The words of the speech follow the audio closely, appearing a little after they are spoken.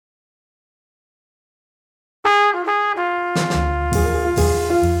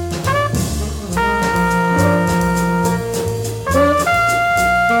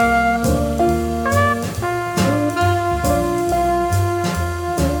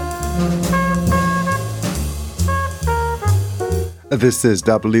This is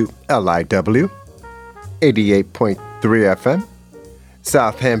WLIW 88.3 FM,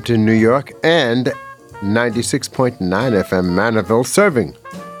 Southampton, New York, and 96.9 FM, Manorville, serving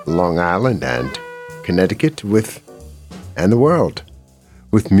Long Island and Connecticut and the world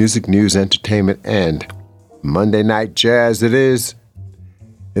with music, news, entertainment, and Monday Night Jazz. It is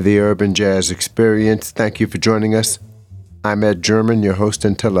the Urban Jazz Experience. Thank you for joining us. I'm Ed German, your host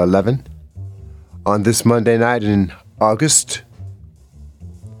until 11. On this Monday night in August,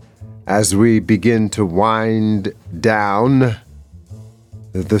 as we begin to wind down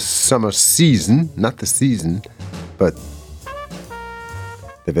the summer season, not the season, but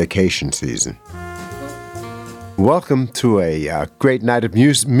the vacation season. Welcome to a great night of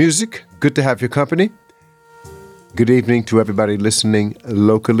music. Good to have your company. Good evening to everybody listening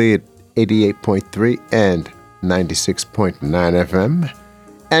locally at 88.3 and 96.9 FM,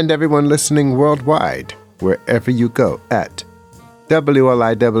 and everyone listening worldwide, wherever you go, at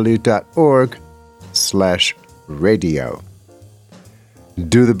wliw.org/radio.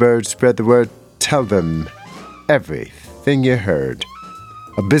 Do the bird, spread the word, tell them everything you heard.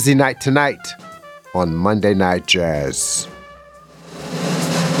 A busy night tonight on Monday Night Jazz.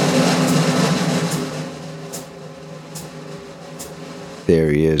 There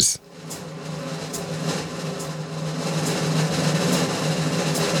he is.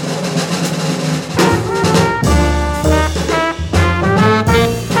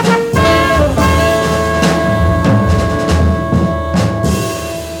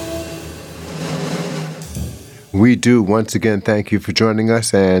 We do once again thank you for joining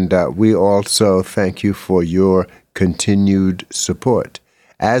us, and we also thank you for your continued support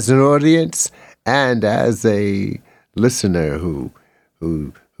as an audience and as a listener who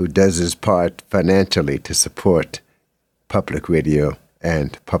does his part financially to support public radio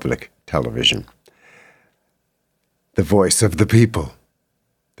and public television. The voice of the people.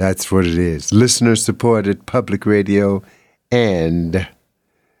 That's what it is. Listener-supported public radio and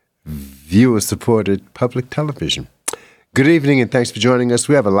viewer-supported public television. Good evening and thanks for joining us.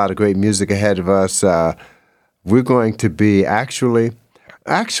 We have a lot of great music ahead of us. We're going to be actually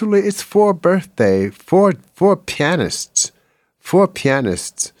it's four pianists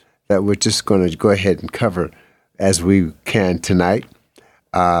that we're just going to go ahead and cover as we can tonight.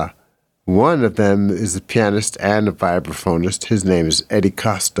 One of them is a pianist and a vibraphonist. His name is Eddie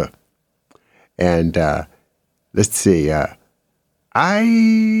Costa. And let's see, I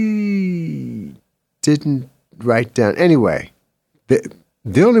didn't write down. Anyway, the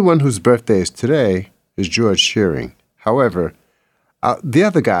only one whose birthday is today is George Shearing. However, the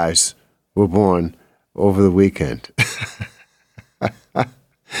other guys were born over the weekend.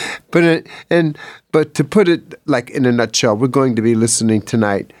 But to put it like in a nutshell, we're going to be listening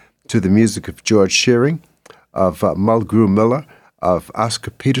tonight to the music of George Shearing, of Mulgrew Miller, of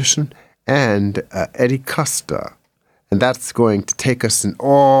Oscar Peterson, and Eddie Costa. And that's going to take us in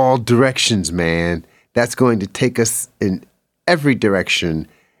all directions, man. That's going to take us in every direction,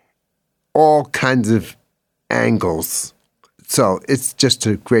 all kinds of angles. So it's just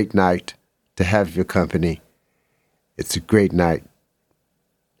a great night to have your company. It's a great night.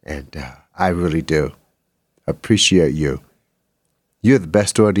 And I really do appreciate you. You're the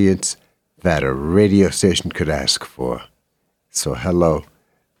best audience that a radio station could ask for. So hello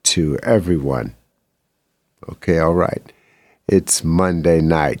to everyone. Okay, all right. It's Monday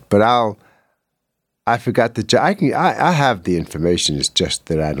night, but I forgot to. I have the information. It's just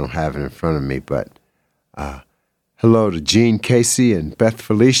that I don't have it in front of me. But hello to Gene Casey and Beth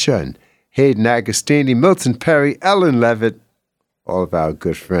Felicia and Hayden Agostini, Milton Perry, Ellen Levitt, all of our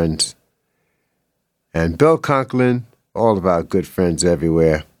good friends, and Bill Conklin, all of our good friends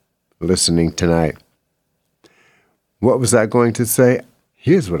everywhere listening tonight. What was I going to say?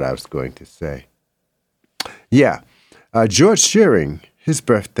 Here's what I was going to say. Yeah, George Shearing, his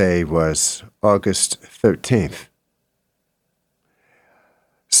birthday was August 13th.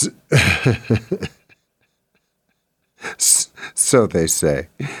 So they say.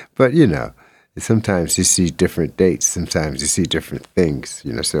 But, sometimes you see different dates. Sometimes you see different things.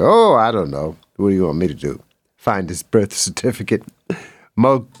 Say, oh, I don't know. What do you want me to do? Find his birth certificate.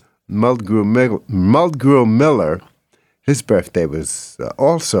 Mulgrew Miller, his birthday was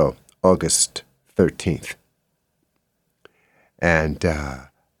also August 13th. And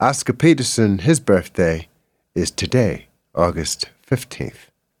Oscar Peterson, his birthday is today, August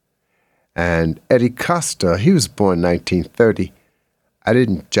 15th. And Eddie Costa, he was born 1930. I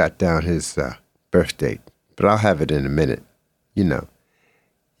didn't jot down his birth date, but I'll have it in a minute. You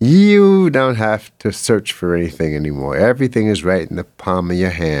You don't have to search for anything anymore. Everything is right in the palm of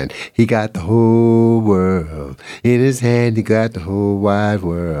your hand. He got the whole world in his hand. He got the whole wide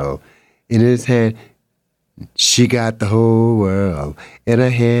world in his hand. She got the whole world in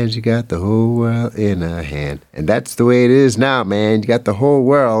her hand. She got the whole world in her hand. And that's the way it is now, man. You got the whole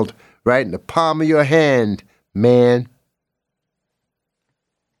world right in the palm of your hand, man.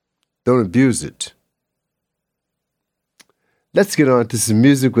 Don't abuse it. Let's get on to some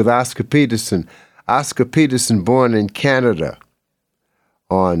music with Oscar Peterson. Oscar Peterson, born in Canada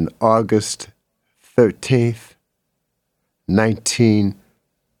on August 13th,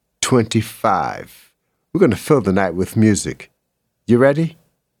 1925. We're going to fill the night with music. You ready?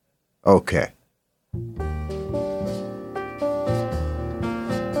 Okay.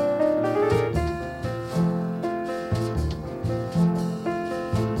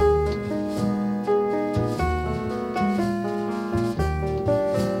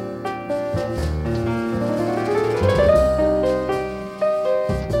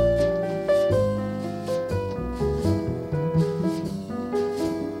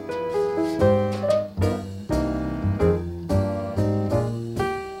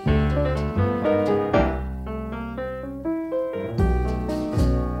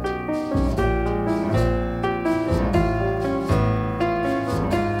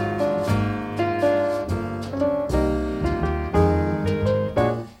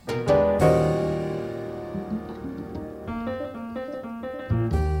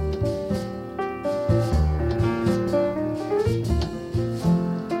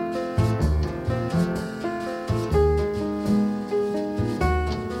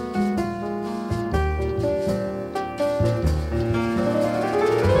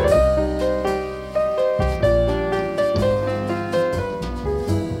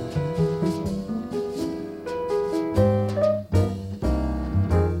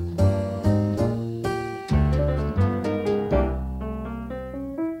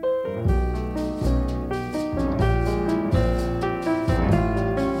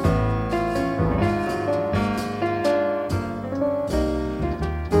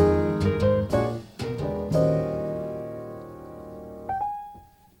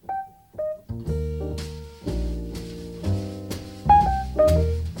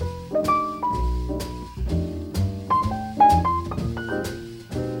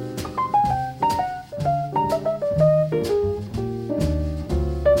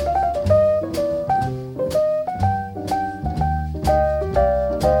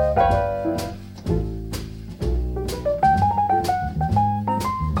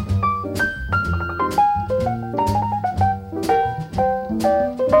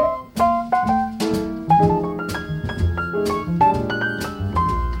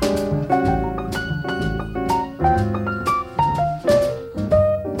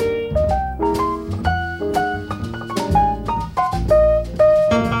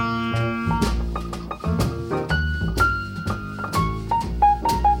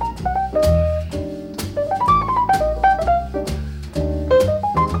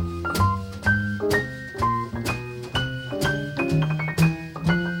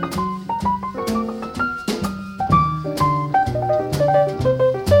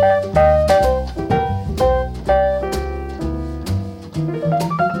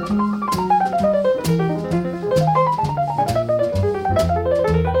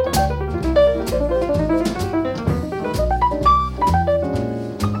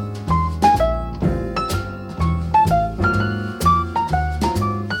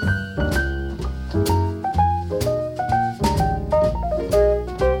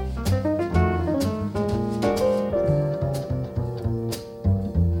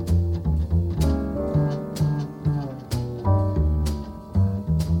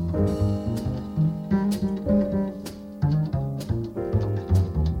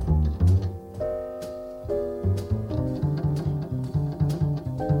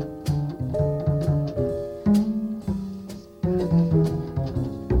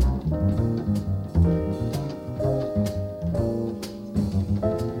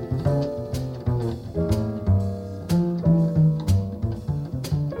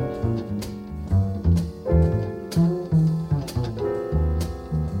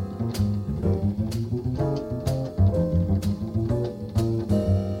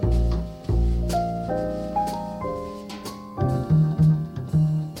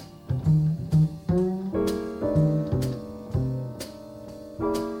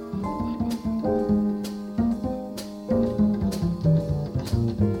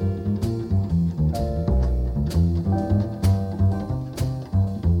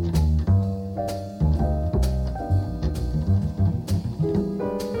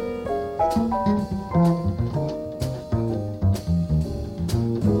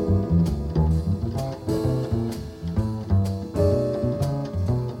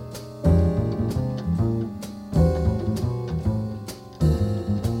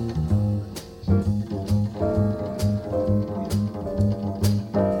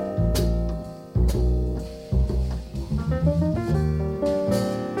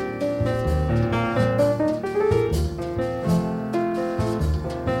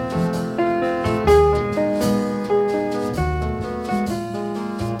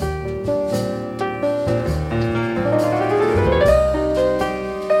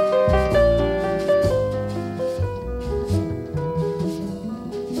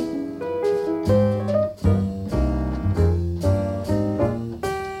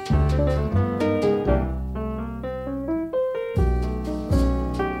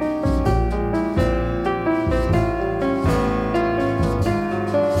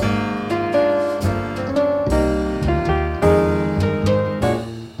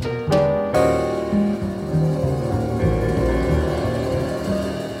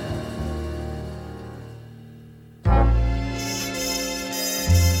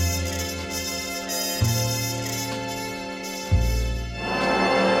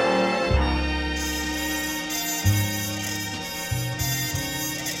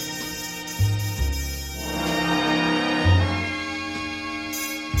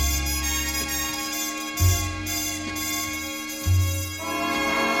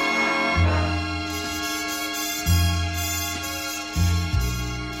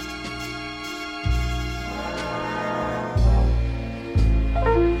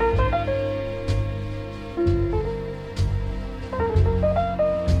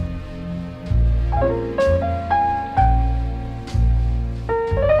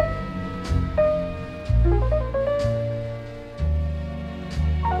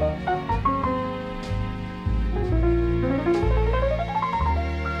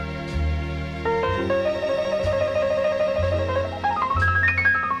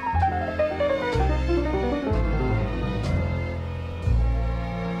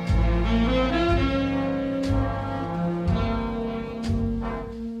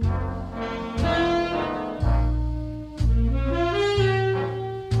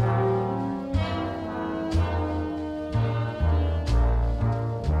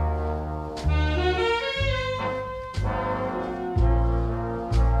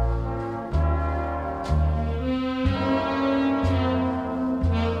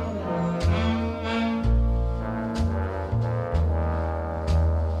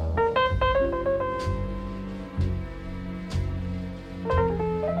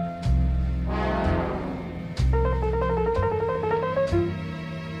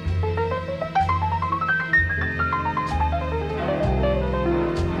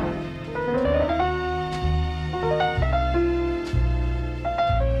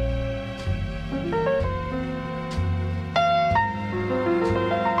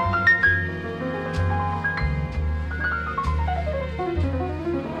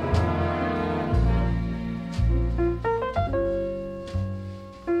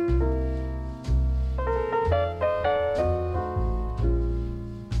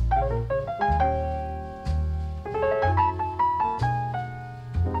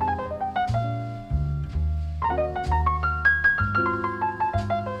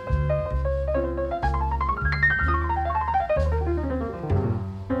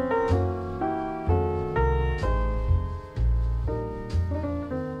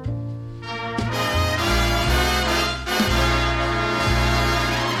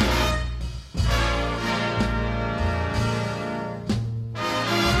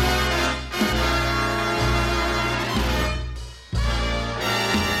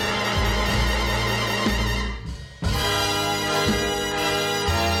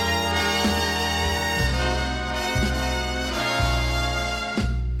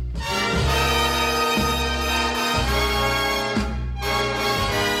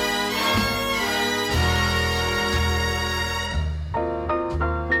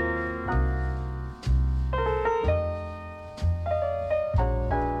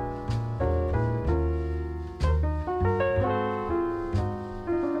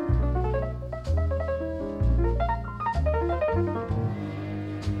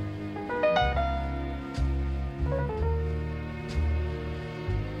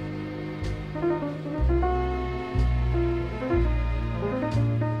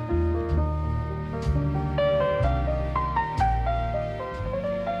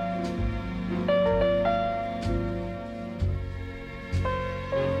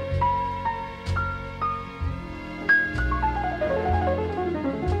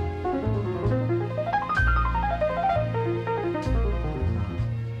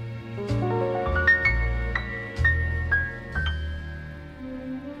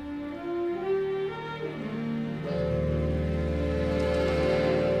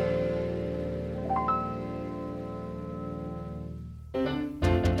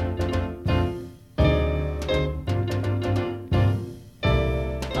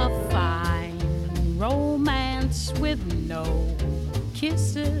 with no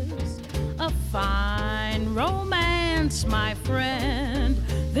kisses. A fine romance, my friend.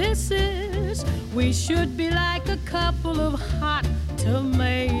 This is, we should be like a couple of hot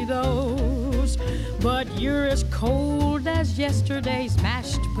tomatoes. But you're as cold as yesterday's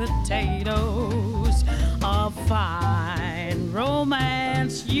mashed potatoes. A fine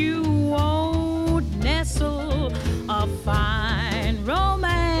romance you won't nestle. A fine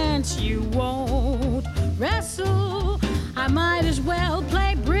romance you won't wrestle. I might as well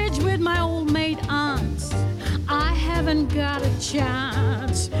play bridge with my old maid aunts. I haven't got a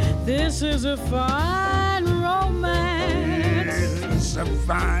chance. This is a fine romance. It's a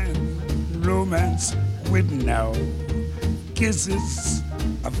fine romance with no kisses.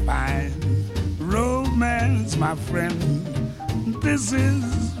 A fine romance, my friend. This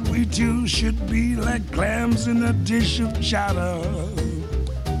is, we two should be like clams in a dish of chowder.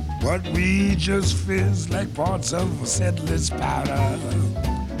 But we just fizz like parts of settler's powder.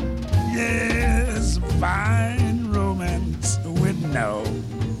 Yes, a fine romance with no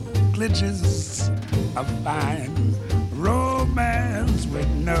glitches. A fine romance with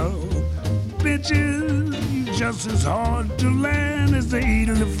no bitches. Just as hard to land as the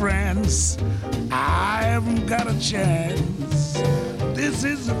Ile of France. I haven't got a chance. This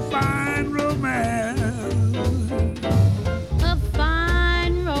is a fine romance. A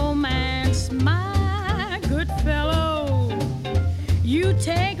fine romance, my good fellow. You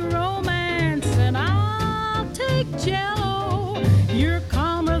take romance and I'll take Jello. You're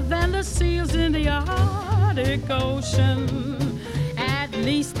calmer than the seals in the Arctic Ocean. At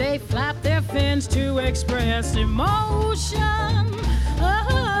least they flap their fins to express emotion.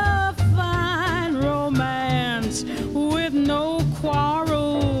 A fine romance with no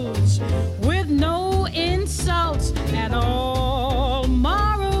quarrels, with no insults at all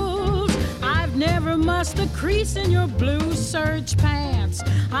morals. I've never mussed a crease in your blue serge pants.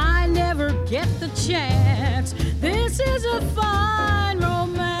 I never get the chance. This is a fine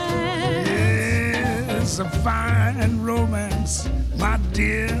romance. Yes, a fine romance, my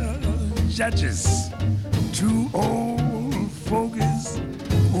dear judges. Two old fogies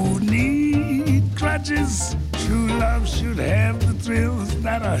who need crutches. True love should have the thrills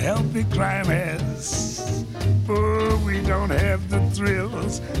that a healthy crime has. But we don't have the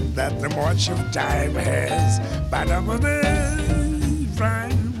thrills that the march of time has. But I'm a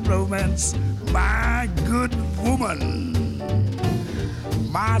fine romance, my good woman.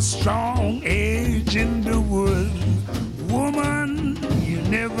 My strong age in the wood. Woman, you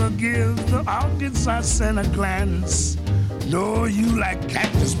never give the orchids I send a glance. No, you like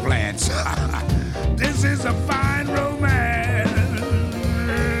cactus plants. This is a fine romance.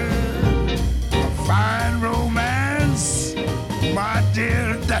 A fine romance, my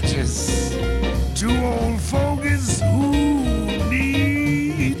dear Duchess. Two old fogies who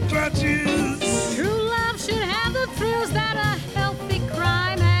need clutches. True love should have the thrills that a healthy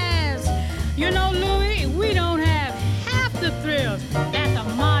crime has. You know, Louis, we don't have half the thrills that the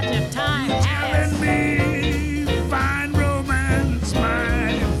march of time has. Telling me, fine romance,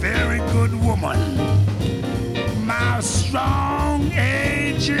 my very good woman. My strong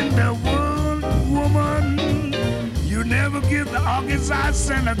age in the world, woman. You never give the orchids I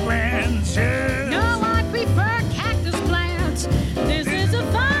send a glance. Yes. No, I prefer cactus plants. This is a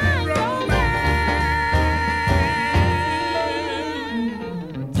fine romance.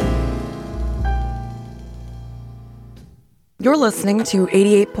 You're listening to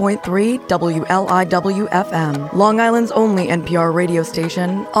 88.3 WLIW-FM, Long Island's only NPR radio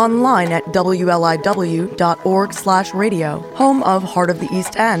station, online at WLIW.org/radio, home of Heart of the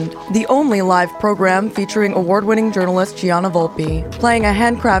East End, the only live program featuring award-winning journalist Gianna Volpe, playing a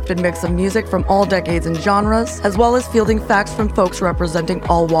handcrafted mix of music from all decades and genres, as well as fielding facts from folks representing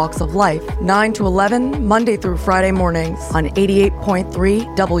all walks of life, 9 to 11, Monday through Friday mornings, on 88.3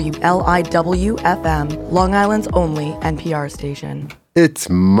 WLIW-FM, Long Island's only NPR station. It's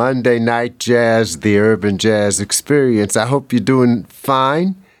Monday Night Jazz, the Urban Jazz Experience. I hope you're doing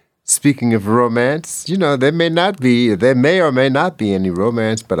fine. Speaking of romance, you know, there may or may not be any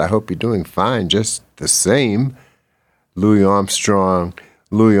romance, but I hope you're doing fine just the same. Louis Armstrong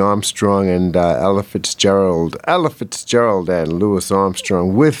and Ella Fitzgerald and Louis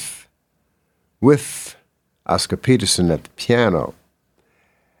Armstrong with Oscar Peterson at the piano.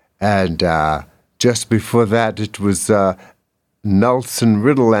 And just before that, it was Nelson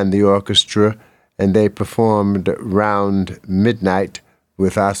Riddle and the orchestra, and they performed Round Midnight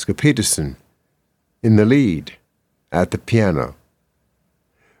with Oscar Peterson in the lead at the piano.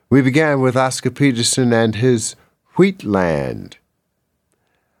 We began with Oscar Peterson and his Wheatland.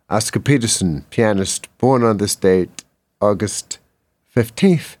 Oscar Peterson, pianist, born on this date, August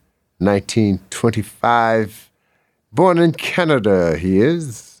 15th, 1925. Born in Canada, he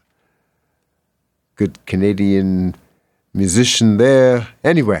is. Good Canadian musician there.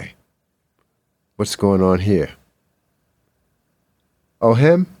 Anyway, what's going on here? Oh,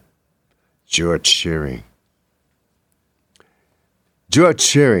 him? George Shearing. George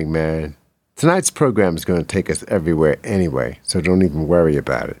Shearing, man. Tonight's program is going to take us everywhere anyway, so don't even worry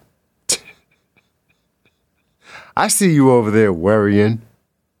about it. I see you over there worrying.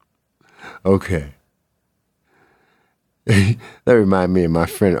 Okay. That reminded me of my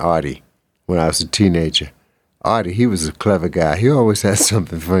friend Artie when I was a teenager. Artie, he was a clever guy. He always had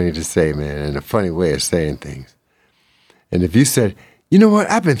something funny to say, man, and a funny way of saying things. And if you said, you know what,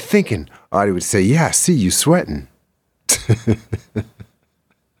 I've been thinking, Artie would say, yeah, I see you sweating.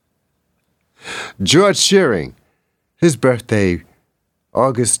 George Shearing, his birthday,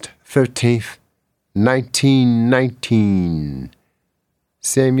 August 13th, 1919.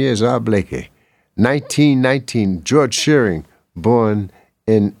 Same year as Art Blakey. 1919, George Shearing, born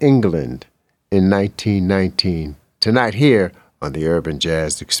in England in 1919. Tonight here on the Urban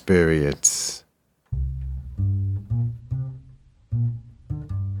Jazz Experience.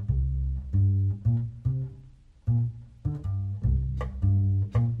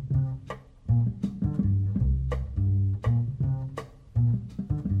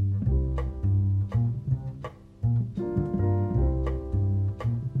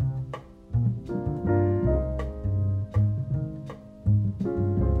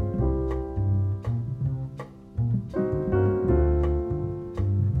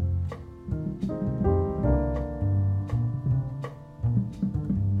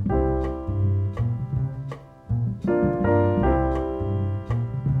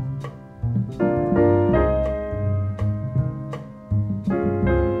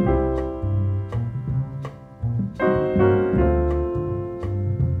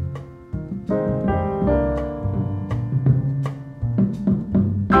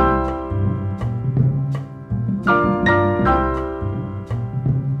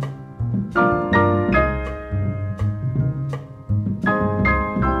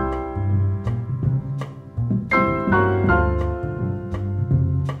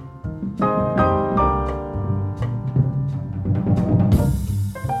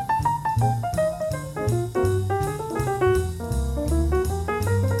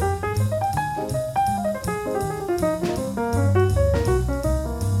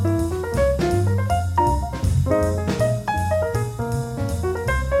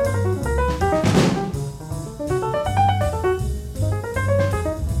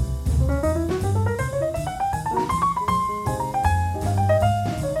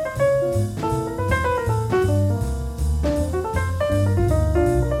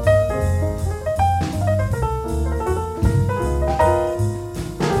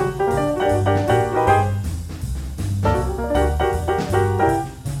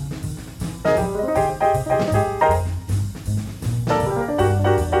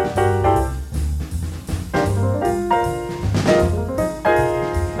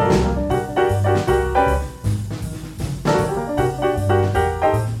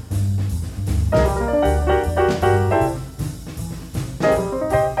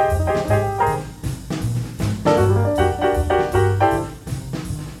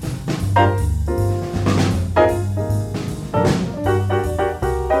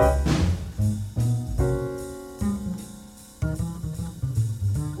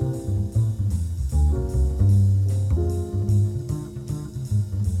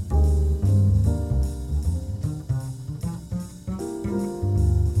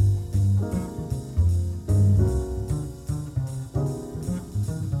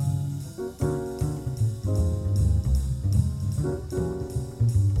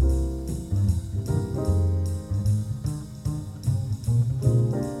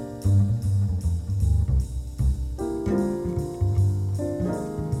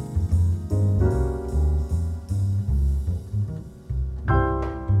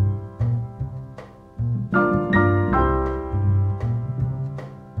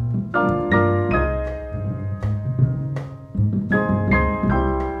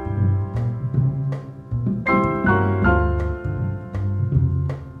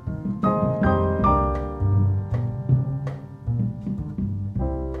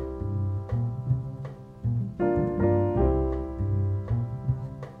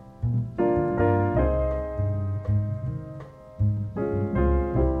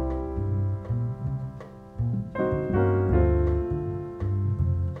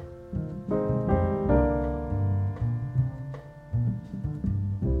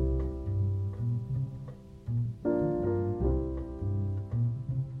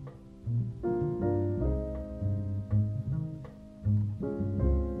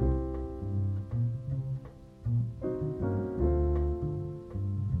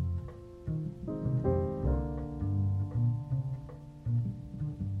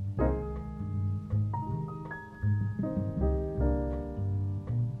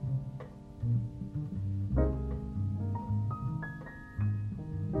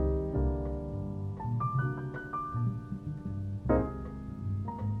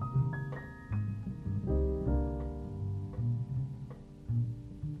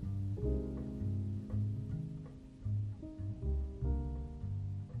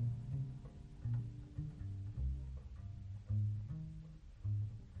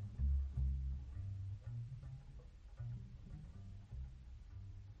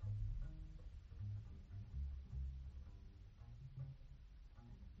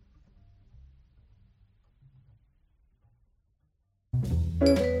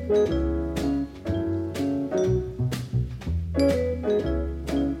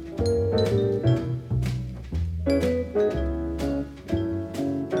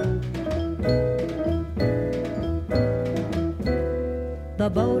 The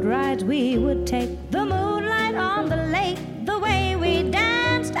boat rides we would take, the moonlight on the lake, the way we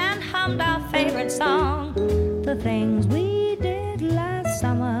danced and hummed our favorite song, the things we did last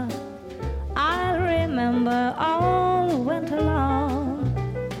summer, I'll remember all winter long.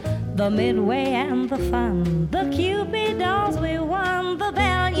 The midway and the fun, the Cupid dolls we won, the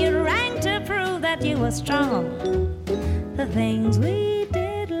bell you rang to prove that you were strong, the things we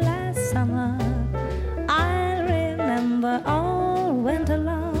did last summer, I'll remember all winter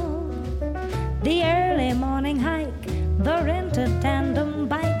long. The early morning hike, the rented tandem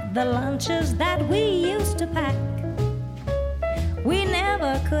bike, the lunches that we used to pack. We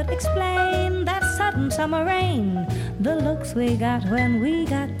never could explain that sudden summer rain, the looks we got when we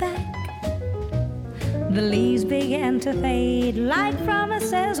got back. The leaves began to fade like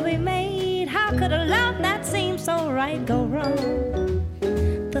promises we made. How could a love that seemed so right go wrong?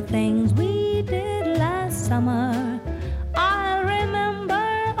 The things we did last summer, I'll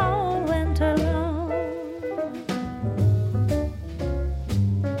remember all winter long.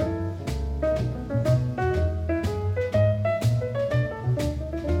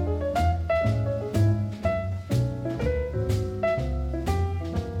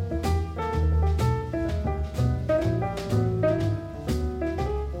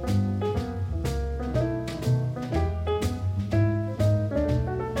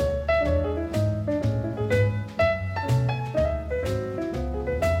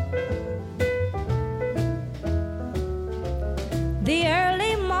 The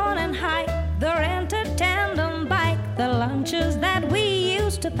early morning hike, the rented tandem bike, the lunches that we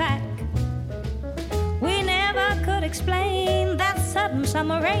used to pack. We never could explain that sudden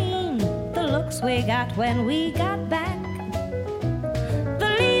summer rain, the looks we got when we got back.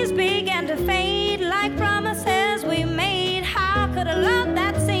 The leaves began to fade like promises we made. How could a love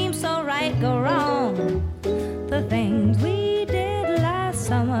that seemed so right go wrong? The things we did last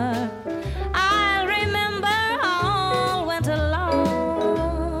summer, I'll remember all winter long.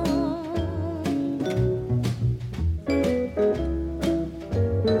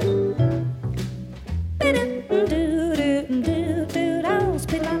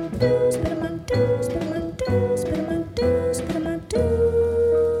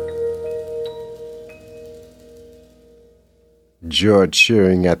 George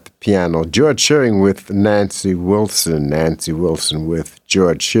Shearing at the piano. George Shearing with Nancy Wilson. Nancy Wilson with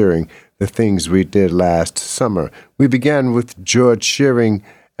George Shearing, The Things We Did Last Summer. We began with George Shearing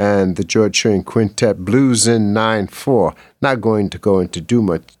and the George Shearing Quintet, Blues in 9/4. Not going to go into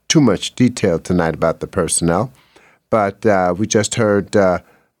too much detail tonight about the personnel, but we just heard The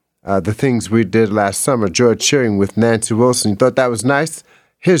Things We Did Last Summer, George Shearing with Nancy Wilson. You thought that was nice?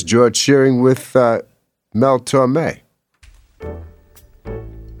 Here's George Shearing with Mel Torme.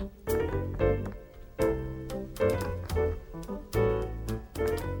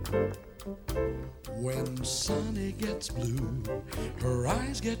 When Sunny gets blue, her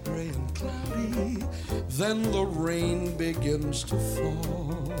eyes get gray and cloudy, then the rain begins to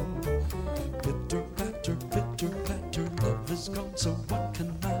fall. Pitter patter, love is gone, so what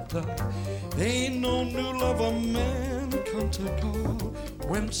can matter? Ain't no new love a man come to call.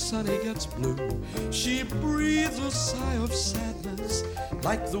 When Sunny gets blue, she breathes a sigh of sadness,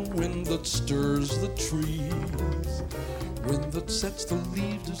 like the wind that stirs the trees. Wind that sets the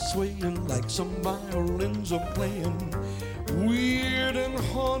leaves a swaying, like some violins are playing weird and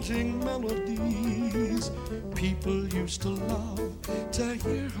haunting melodies. People used to love to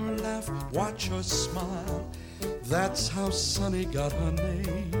hear her laugh, watch her smile. That's how Sunny got her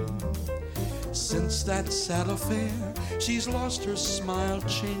name. Since that sad affair, she's lost her smile,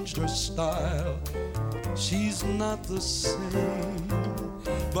 changed her style. She's not the same,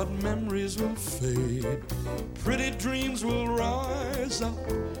 but memories will fade. Pretty dreams will rise up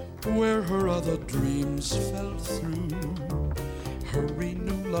where her other dreams fell through. Hurry,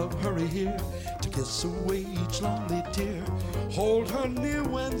 new love, hurry here to kiss away each lonely tear. Hold her near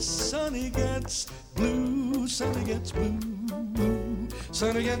when Sunny gets blue. Sunny gets blue.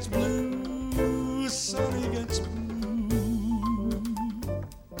 Sunny gets blue. Sunny gets blue.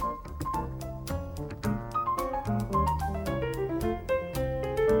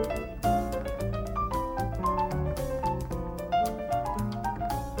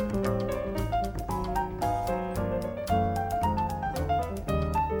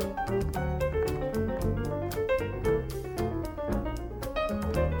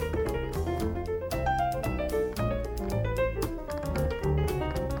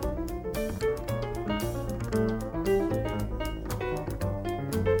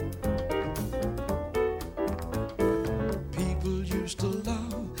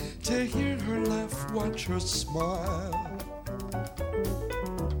 watch her smile.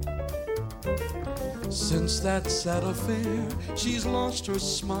 Since that sad affair, she's lost her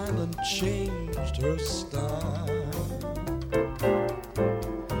smile and changed her style.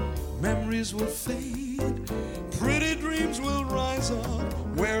 Memories will fade, pretty dreams will rise up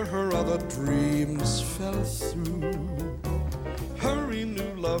where her other dreams fell through. Hurry,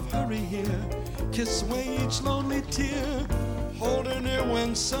 new love, hurry here, kiss away each lonely tear. Hold her near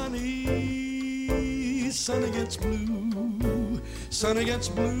when sunny gets blue, sunny gets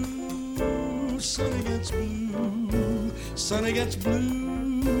blue, sunny gets blue, sunny gets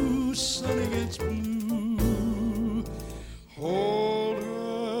blue, sunny gets blue. Hold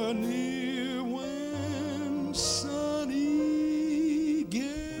her near when sunny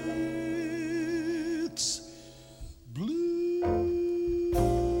gets blue.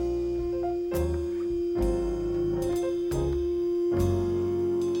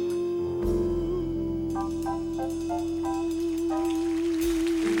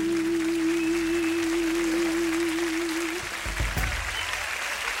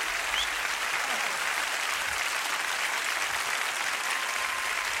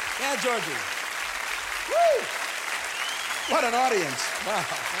 Yeah, Georgie. Woo! What an audience. Wow,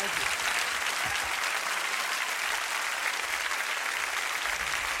 thank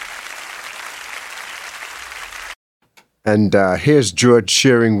you. And here's George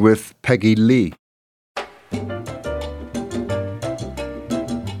Shearing with Peggy Lee.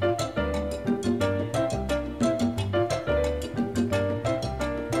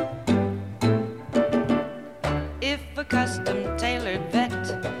 If a custom-tailored vet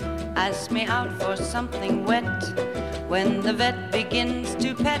asks me out for something wet, when the vet begins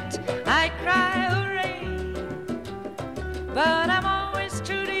to pet, I cry hooray. But I'm always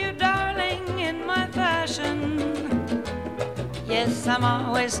true to you, darling, in my fashion. Yes, I'm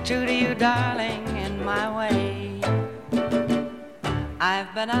always true to you, darling, in my way.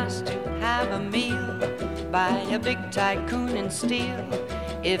 I've been asked to have a meal by a big tycoon in steel.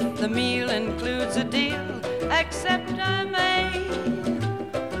 If the meal includes a deal, accept I may.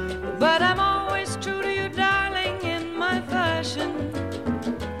 But I'm always true to you, darling, in my fashion.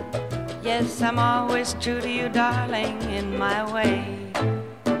 Yes, I'm always true to you, darling, in my way.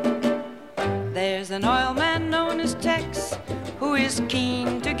 There's an oil man known as Tex, who is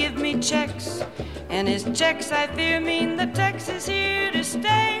keen to give me checks. And his checks, I fear, mean the Tex is here to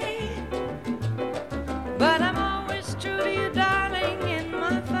stay. But I'm always true to you, darling, in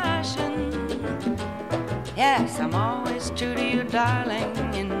my fashion. Yes, I'm always true to you, darling,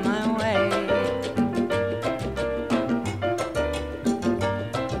 in my way.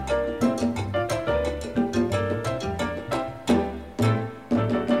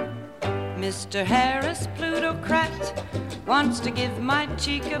 Mr. Harris, plutocrat, wants to give my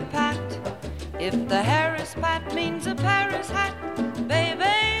cheek a pat. If the Harris pat means a Paris hat,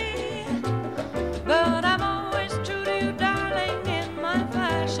 baby. But I'm always true to you, darling, in my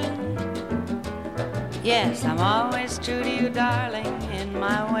fashion. Yes, I'm always true to you, darling, in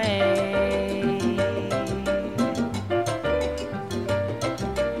my way.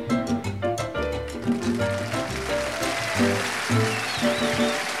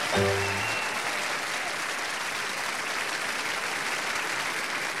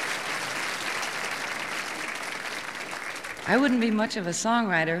 I wouldn't be much of a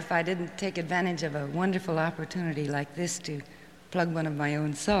songwriter if I didn't take advantage of a wonderful opportunity like this to plug one of my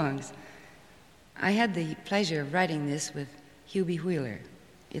own songs. I had the pleasure of writing this with Hubie Wheeler.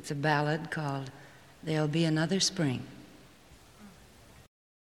 It's a ballad called There'll Be Another Spring.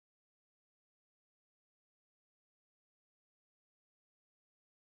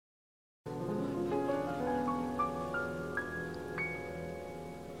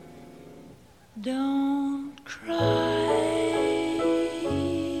 Don't cry.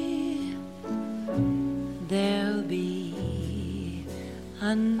 There'll be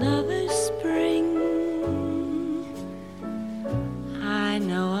another spring. I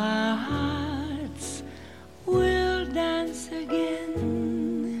know our hearts will dance again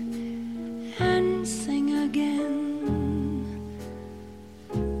and sing again.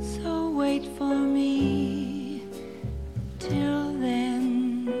 So wait for me till then.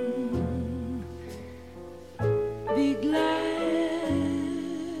 Be glad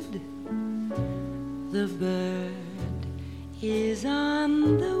the bird is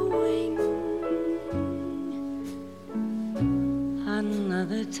on the wing.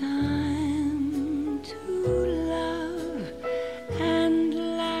 Another time to love and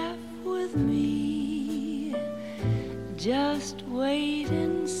laugh with me. Just wait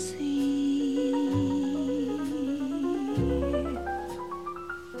and see.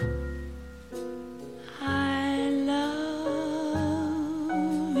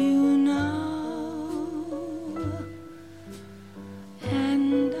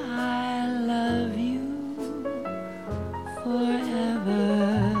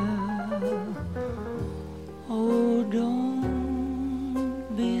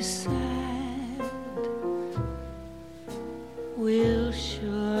 we'll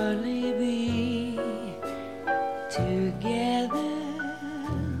surely be together,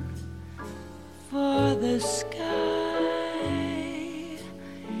 for the sky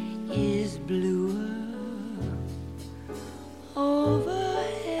is bluer overhead.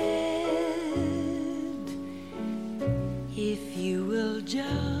 If you will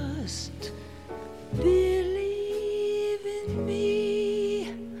just believe in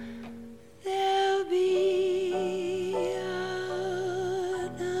me, there'll be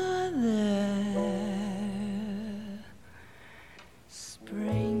another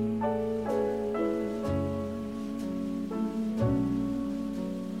spring.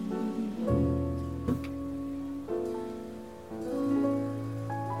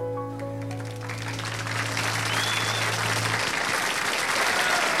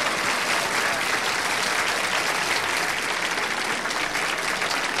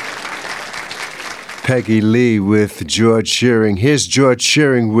 Peggy Lee with George Shearing. Here's George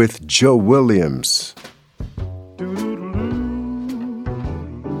Shearing with Joe Williams.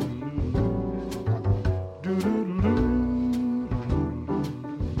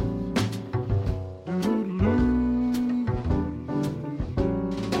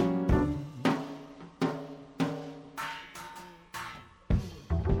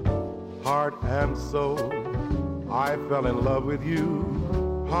 Heart and soul, I fell in love with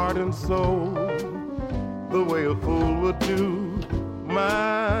you. Heart and soul, the way a fool would do,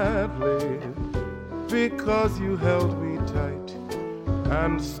 madly, because you held me tight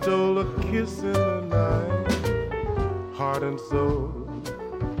and stole a kiss in the night. Heart and soul,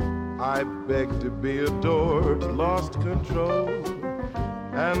 I begged to be adored, lost control,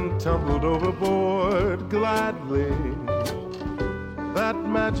 and tumbled overboard gladly. That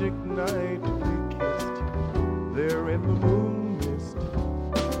magic night we kissed there in the moon mist.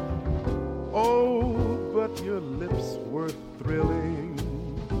 Oh, but your lips were thrilling,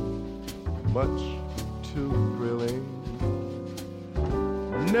 much too thrilling.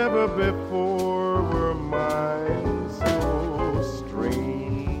 Never before were mine so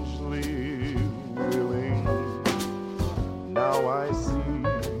strangely willing. Now I see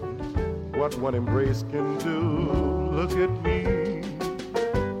what one embrace can do. Look at me,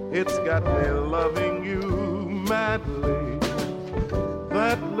 it's got me loving you madly.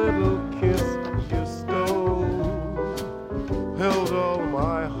 That little kiss you stole held all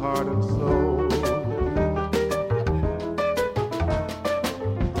my heart and soul.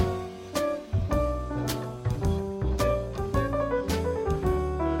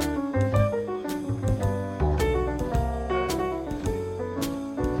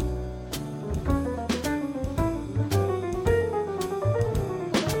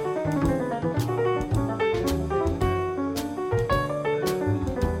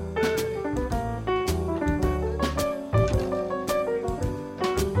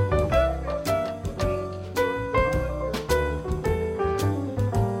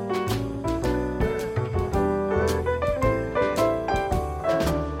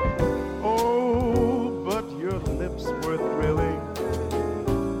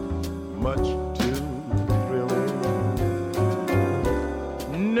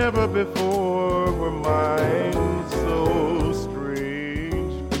 Never before were mine so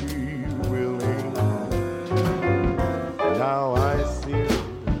strangely willing. Now I see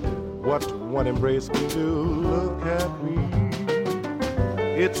what one embrace can do. Look at me,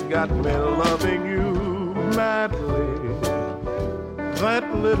 it's got me loving you madly. That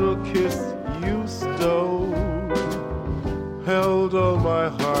little kiss you stole held all my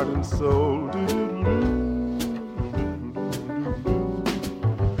heart and soul.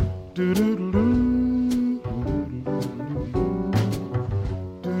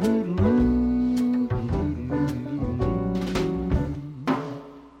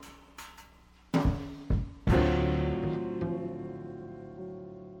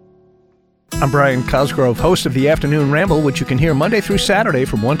 I'm Brian Cosgrove, host of the Afternoon Ramble, which you can hear Monday through Saturday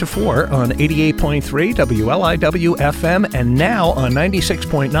from 1 to 4 on 88.3 WLIW FM and now on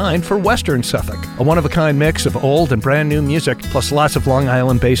 96.9 for Western Suffolk. A one-of-a-kind mix of old and brand new music, plus lots of Long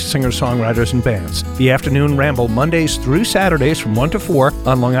Island-based singer-songwriters and bands. The Afternoon Ramble, Mondays through Saturdays from 1 to 4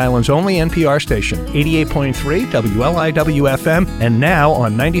 on Long Island's only NPR station, 88.3 WLIW FM and now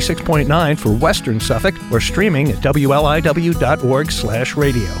on 96.9 for Western Suffolk or streaming at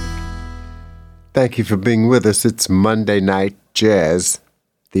WLIW.org/radio. Thank you for being with us. It's Monday Night Jazz,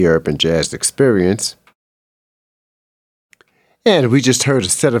 the Urban Jazz Experience. And we just heard a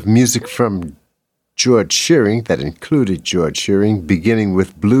set of music from George Shearing that included George Shearing, beginning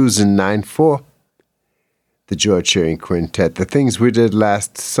with Blues in 9/4, the George Shearing Quintet. The things we did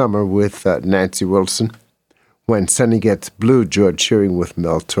last summer with Nancy Wilson When Sunny Gets Blue, George Shearing with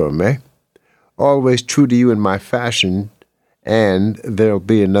Mel Torme. Always True to You in My Fashion, and There'll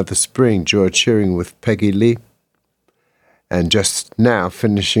Be Another Spring, George Shearing with Peggy Lee. And just now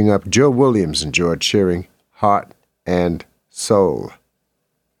finishing up Joe Williams and George Shearing, Heart and Soul.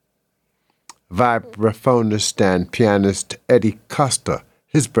 Vibraphonist and pianist Eddie Costa,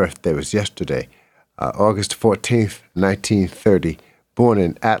 his birthday was yesterday, August 14th, 1930, born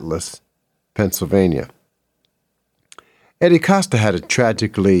in Atlas, Pennsylvania. Eddie Costa had a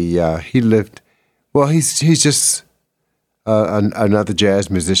tragically, he's just another jazz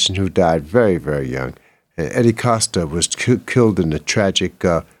musician who died very, very young. Eddie Costa was killed in a tragic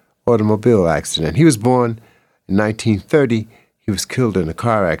automobile accident. He was born in 1930. He was killed in a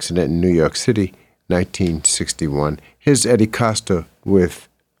car accident in New York City, 1961. Here's Eddie Costa with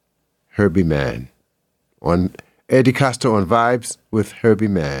Herbie Mann. Eddie Costa on Vibes with Herbie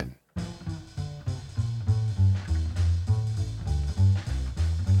Mann.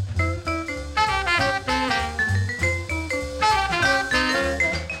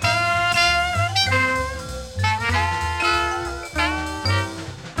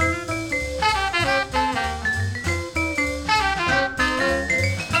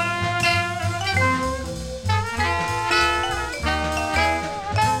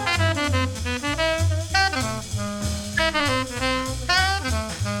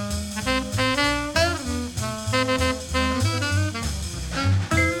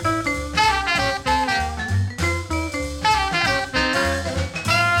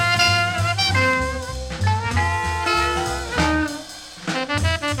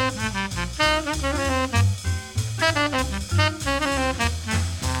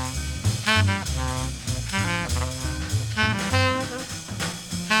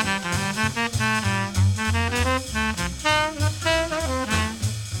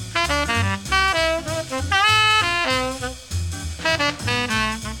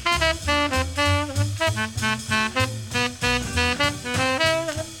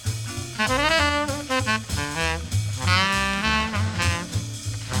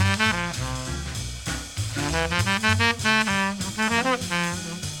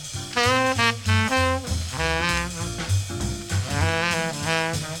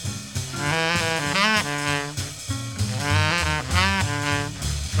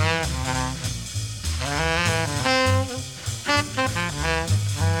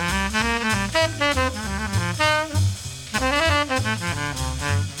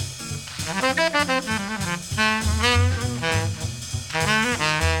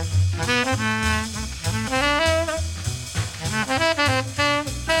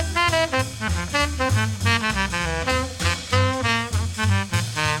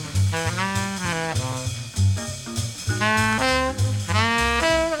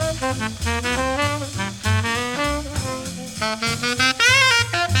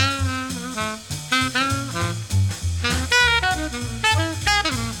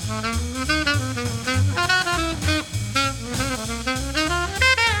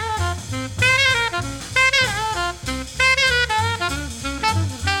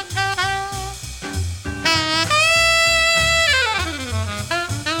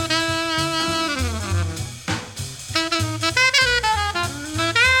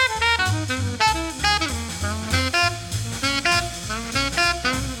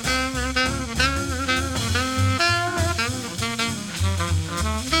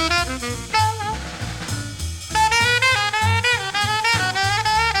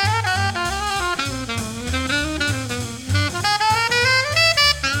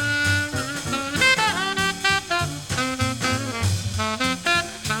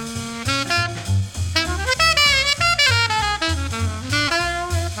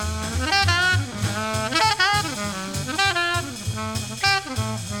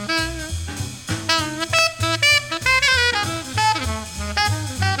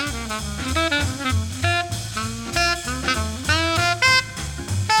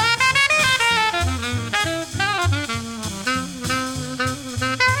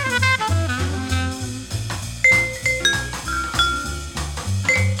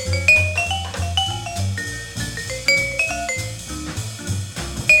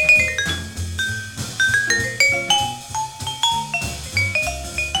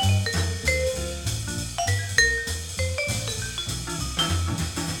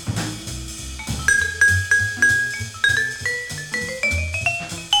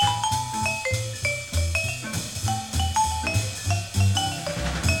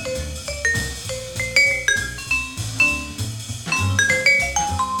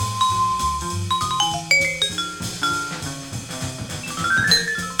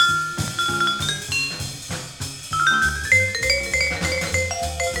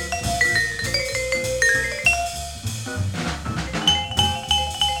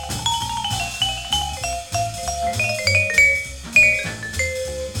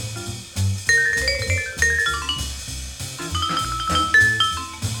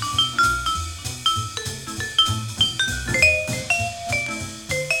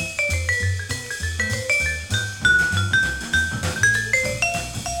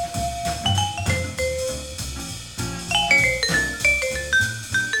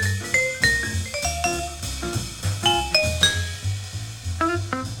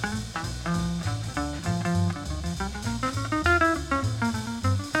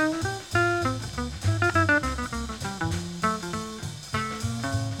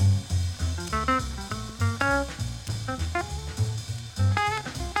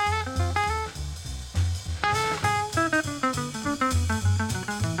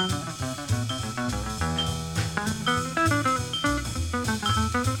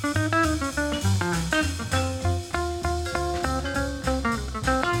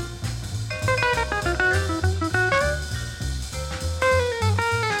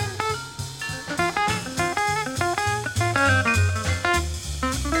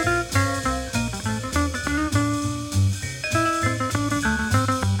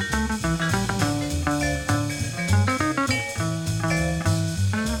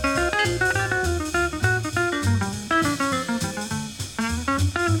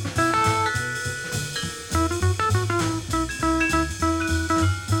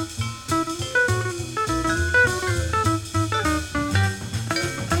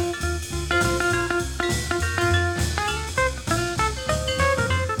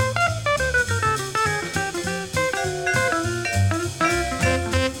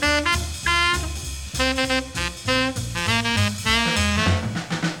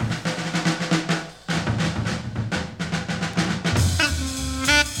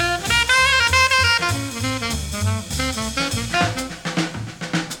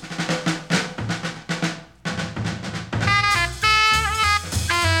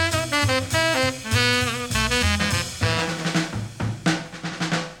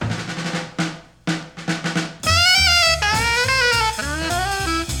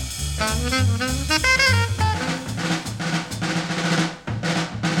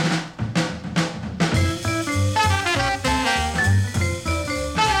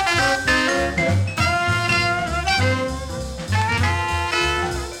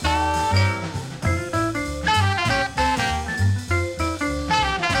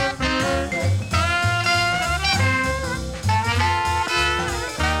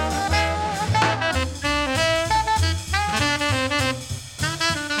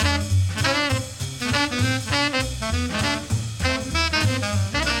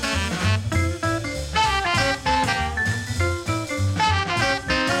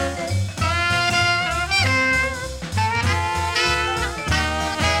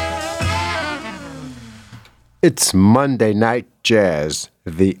 It's Monday Night Jazz,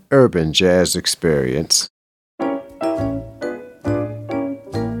 the Urban Jazz Experience.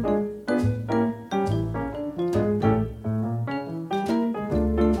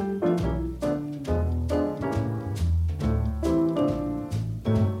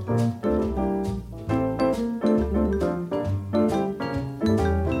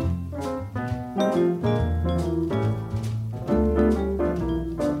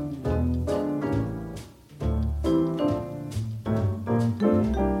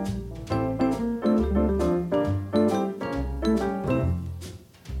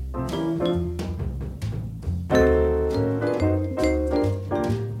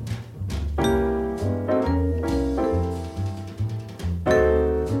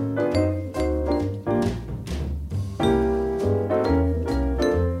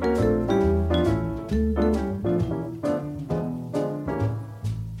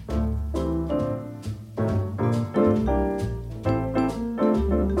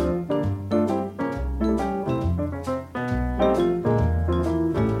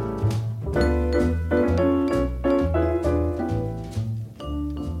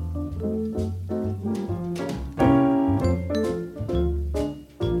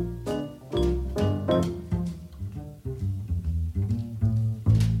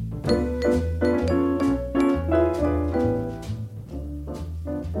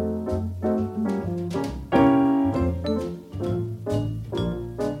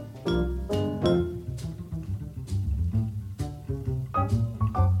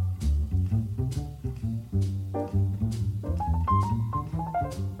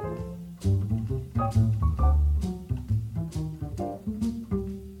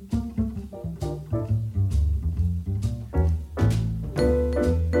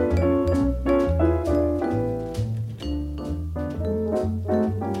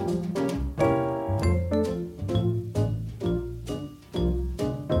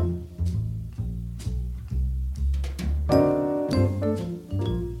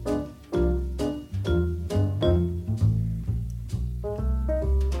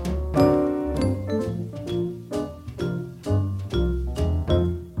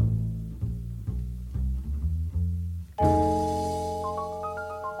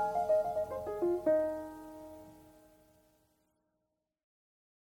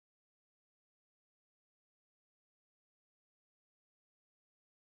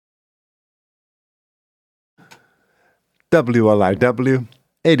 WLIW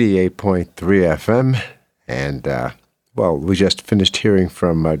 88.3 FM. And, we just finished hearing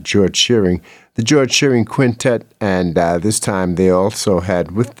from George Shearing, the George Shearing Quintet, and this time they also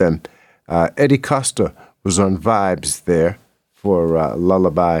had with them Eddie Costa was on vibes there for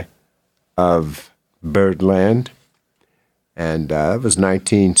Lullaby of Birdland, and it was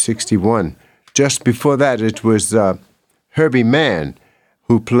 1961. Just before that, it was Herbie Mann,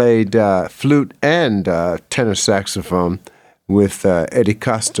 who played flute and tenor saxophone with Eddie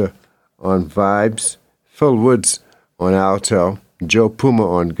Costa on vibes, Phil Woods on alto, Joe Puma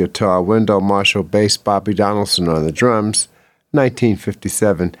on guitar, Wendell Marshall bass, Bobby Donaldson on the drums,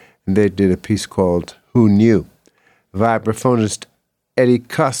 1957, and they did a piece called Who Knew? Vibraphonist Eddie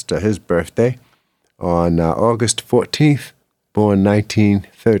Costa, his birthday, on August 14th, born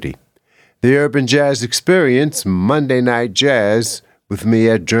 1930. The Urban Jazz Experience, Monday Night Jazz, with me,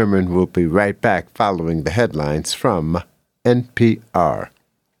 Ed German, will be right back following the headlines from NPR.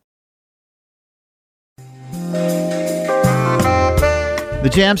 The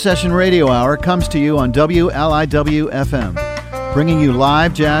Jam Session Radio Hour comes to you on WLIW-FM, bringing you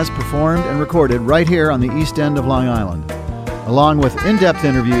live jazz performed and recorded right here on the East End of Long Island, along with in-depth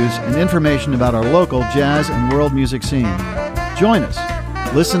interviews and information about our local jazz and world music scene. Join us.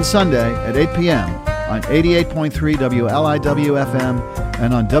 Listen Sunday at 8 p.m. on 88.3 WLIW-FM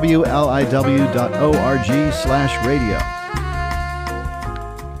and on WLIW.org/radio.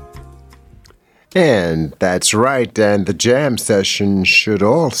 And that's right, and the jam session should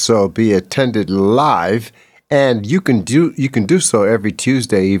also be attended live, and you can do so every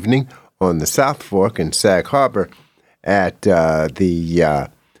Tuesday evening on the South Fork in Sag Harbor at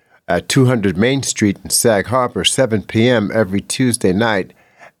 200 Main Street in Sag Harbor, 7 p.m. every Tuesday night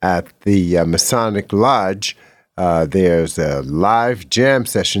at the Masonic Lodge. There's a live jam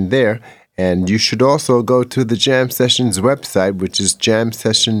session there, and you should also go to the Jam Sessions website, which is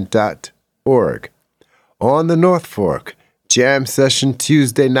jamsession.org. On the North Fork, Jam Session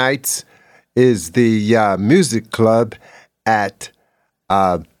Tuesday nights is the music club in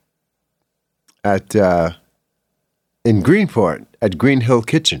Greenport at Green Hill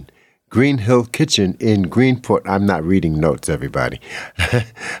Kitchen. Green Hill Kitchen in Greenport. I'm not reading notes, everybody.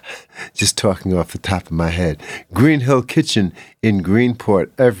 Just talking off the top of my head. Green Hill Kitchen in Greenport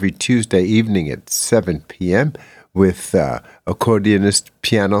every Tuesday evening at 7 p.m. with accordionist,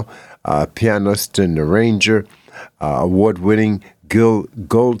 pianist and arranger. Award-winning Gil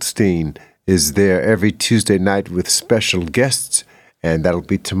Goldstein is there every Tuesday night with special guests, and that'll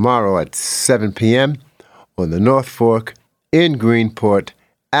be tomorrow at 7 p.m. on the North Fork in Greenport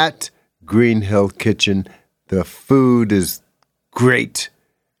at Green Hill Kitchen. The food is great,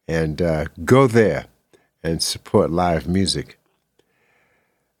 and go there and support live music.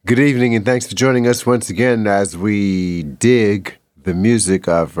 Good evening, and thanks for joining us once again as we dig the music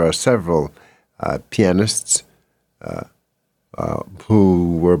of several pianists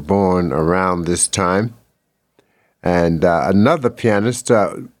who were born around this time. And another pianist,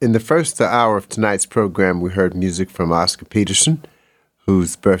 in the first hour of tonight's program, we heard music from Oscar Peterson,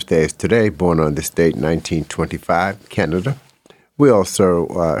 whose birthday is today, born on this date, 1925, Canada. We also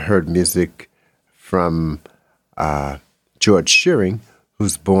heard music from George Shearing,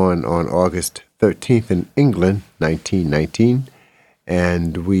 who's born on August 13th in England, 1919.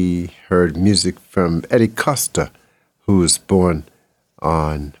 And we heard music from Eddie Costa, who was born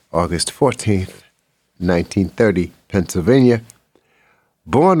on August 14th, 1930, Pennsylvania.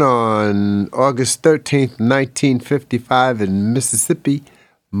 Born on August 13th, 1955 in Mississippi,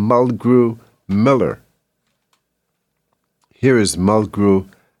 Mulgrew Miller. Here is Mulgrew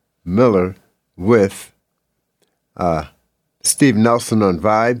Miller with Steve Nelson on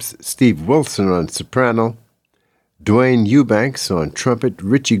vibes, Steve Wilson on soprano, Dwayne Eubanks on trumpet,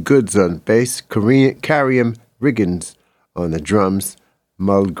 Richie Goods on bass, Carium Riggins on the drums,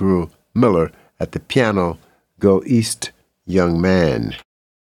 Mulgrew Miller at the piano. Go East, Young Man.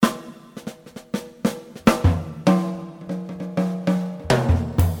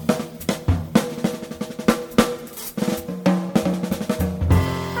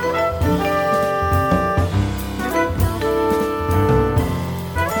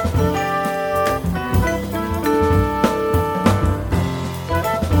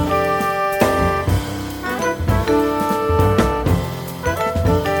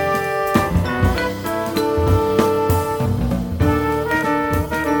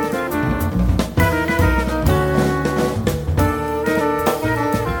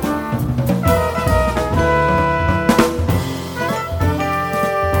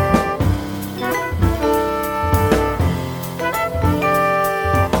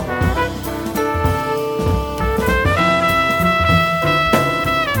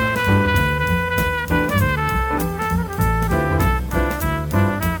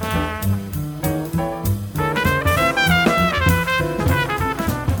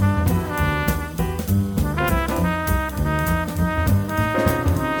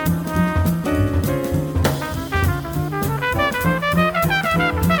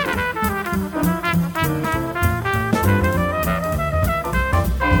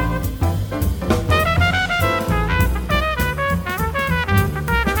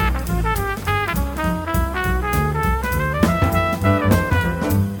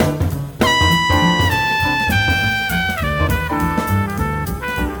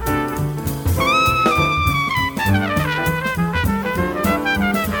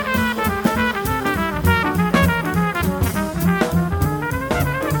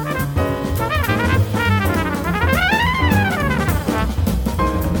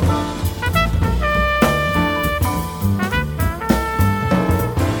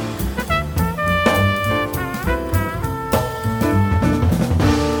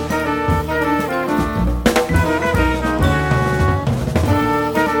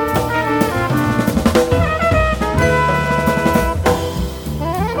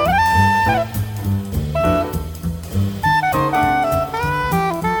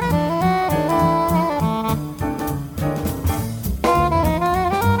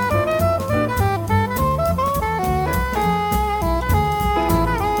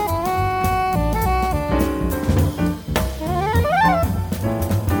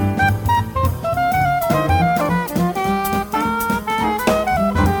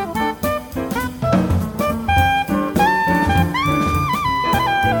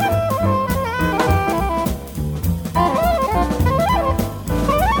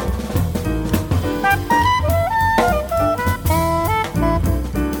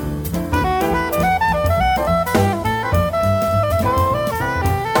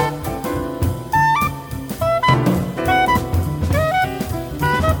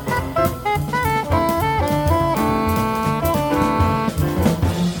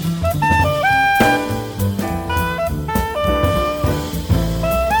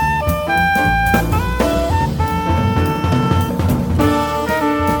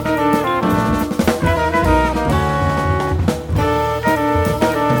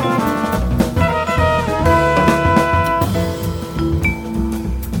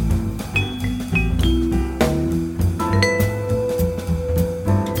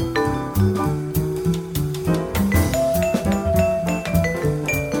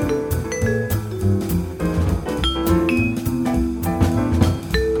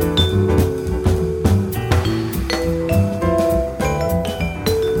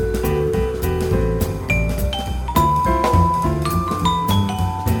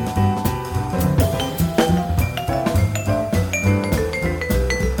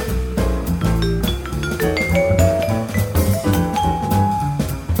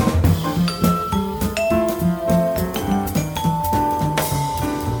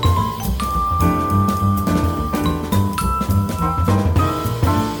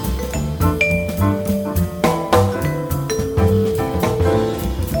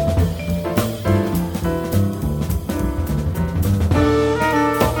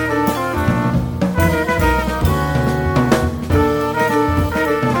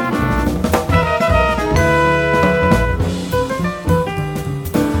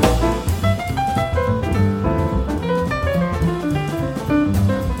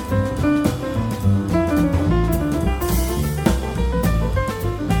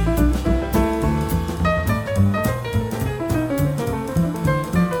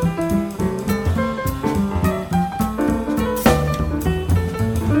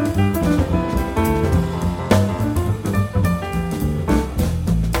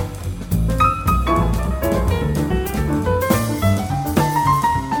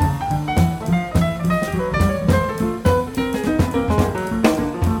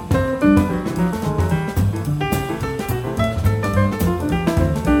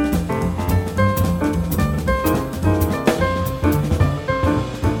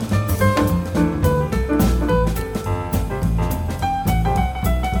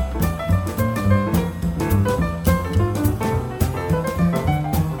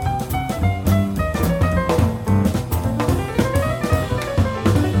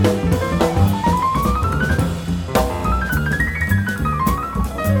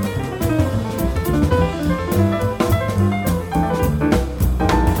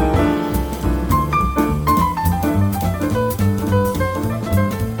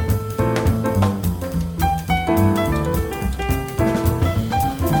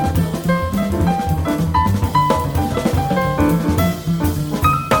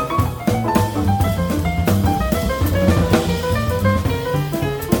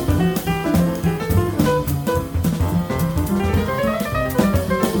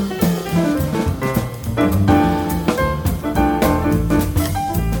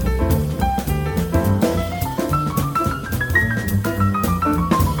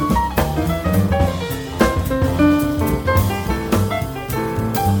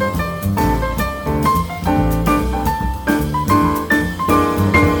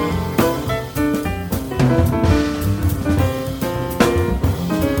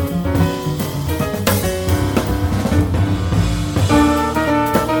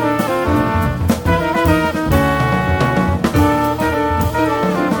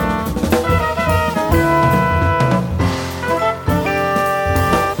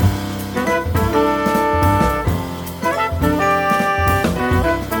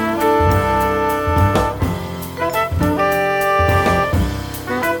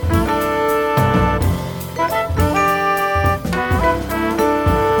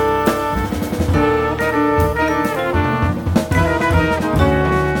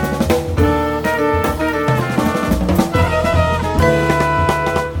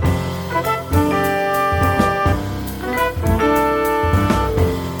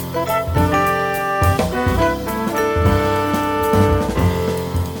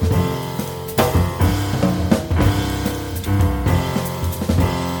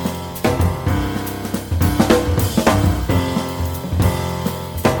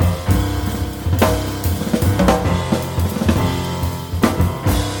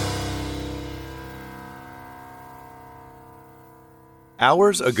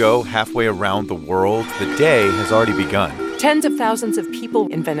 hours ago, halfway around the world, the day has already begun. Tens of thousands of people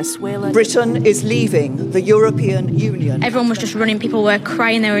in Venezuela. Britain is leaving the European Union. Everyone was just running. People were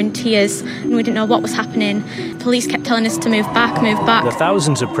crying. They were in tears. And we didn't know what was happening. Police kept telling us to move back, move back. The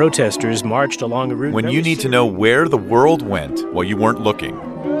thousands of protesters marched along a route. When you need to know where the world went while you weren't looking.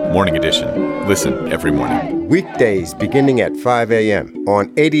 Morning Edition. Listen every morning. Weekdays beginning at 5 a.m.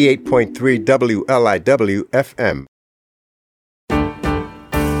 on 88.3 WLIW FM.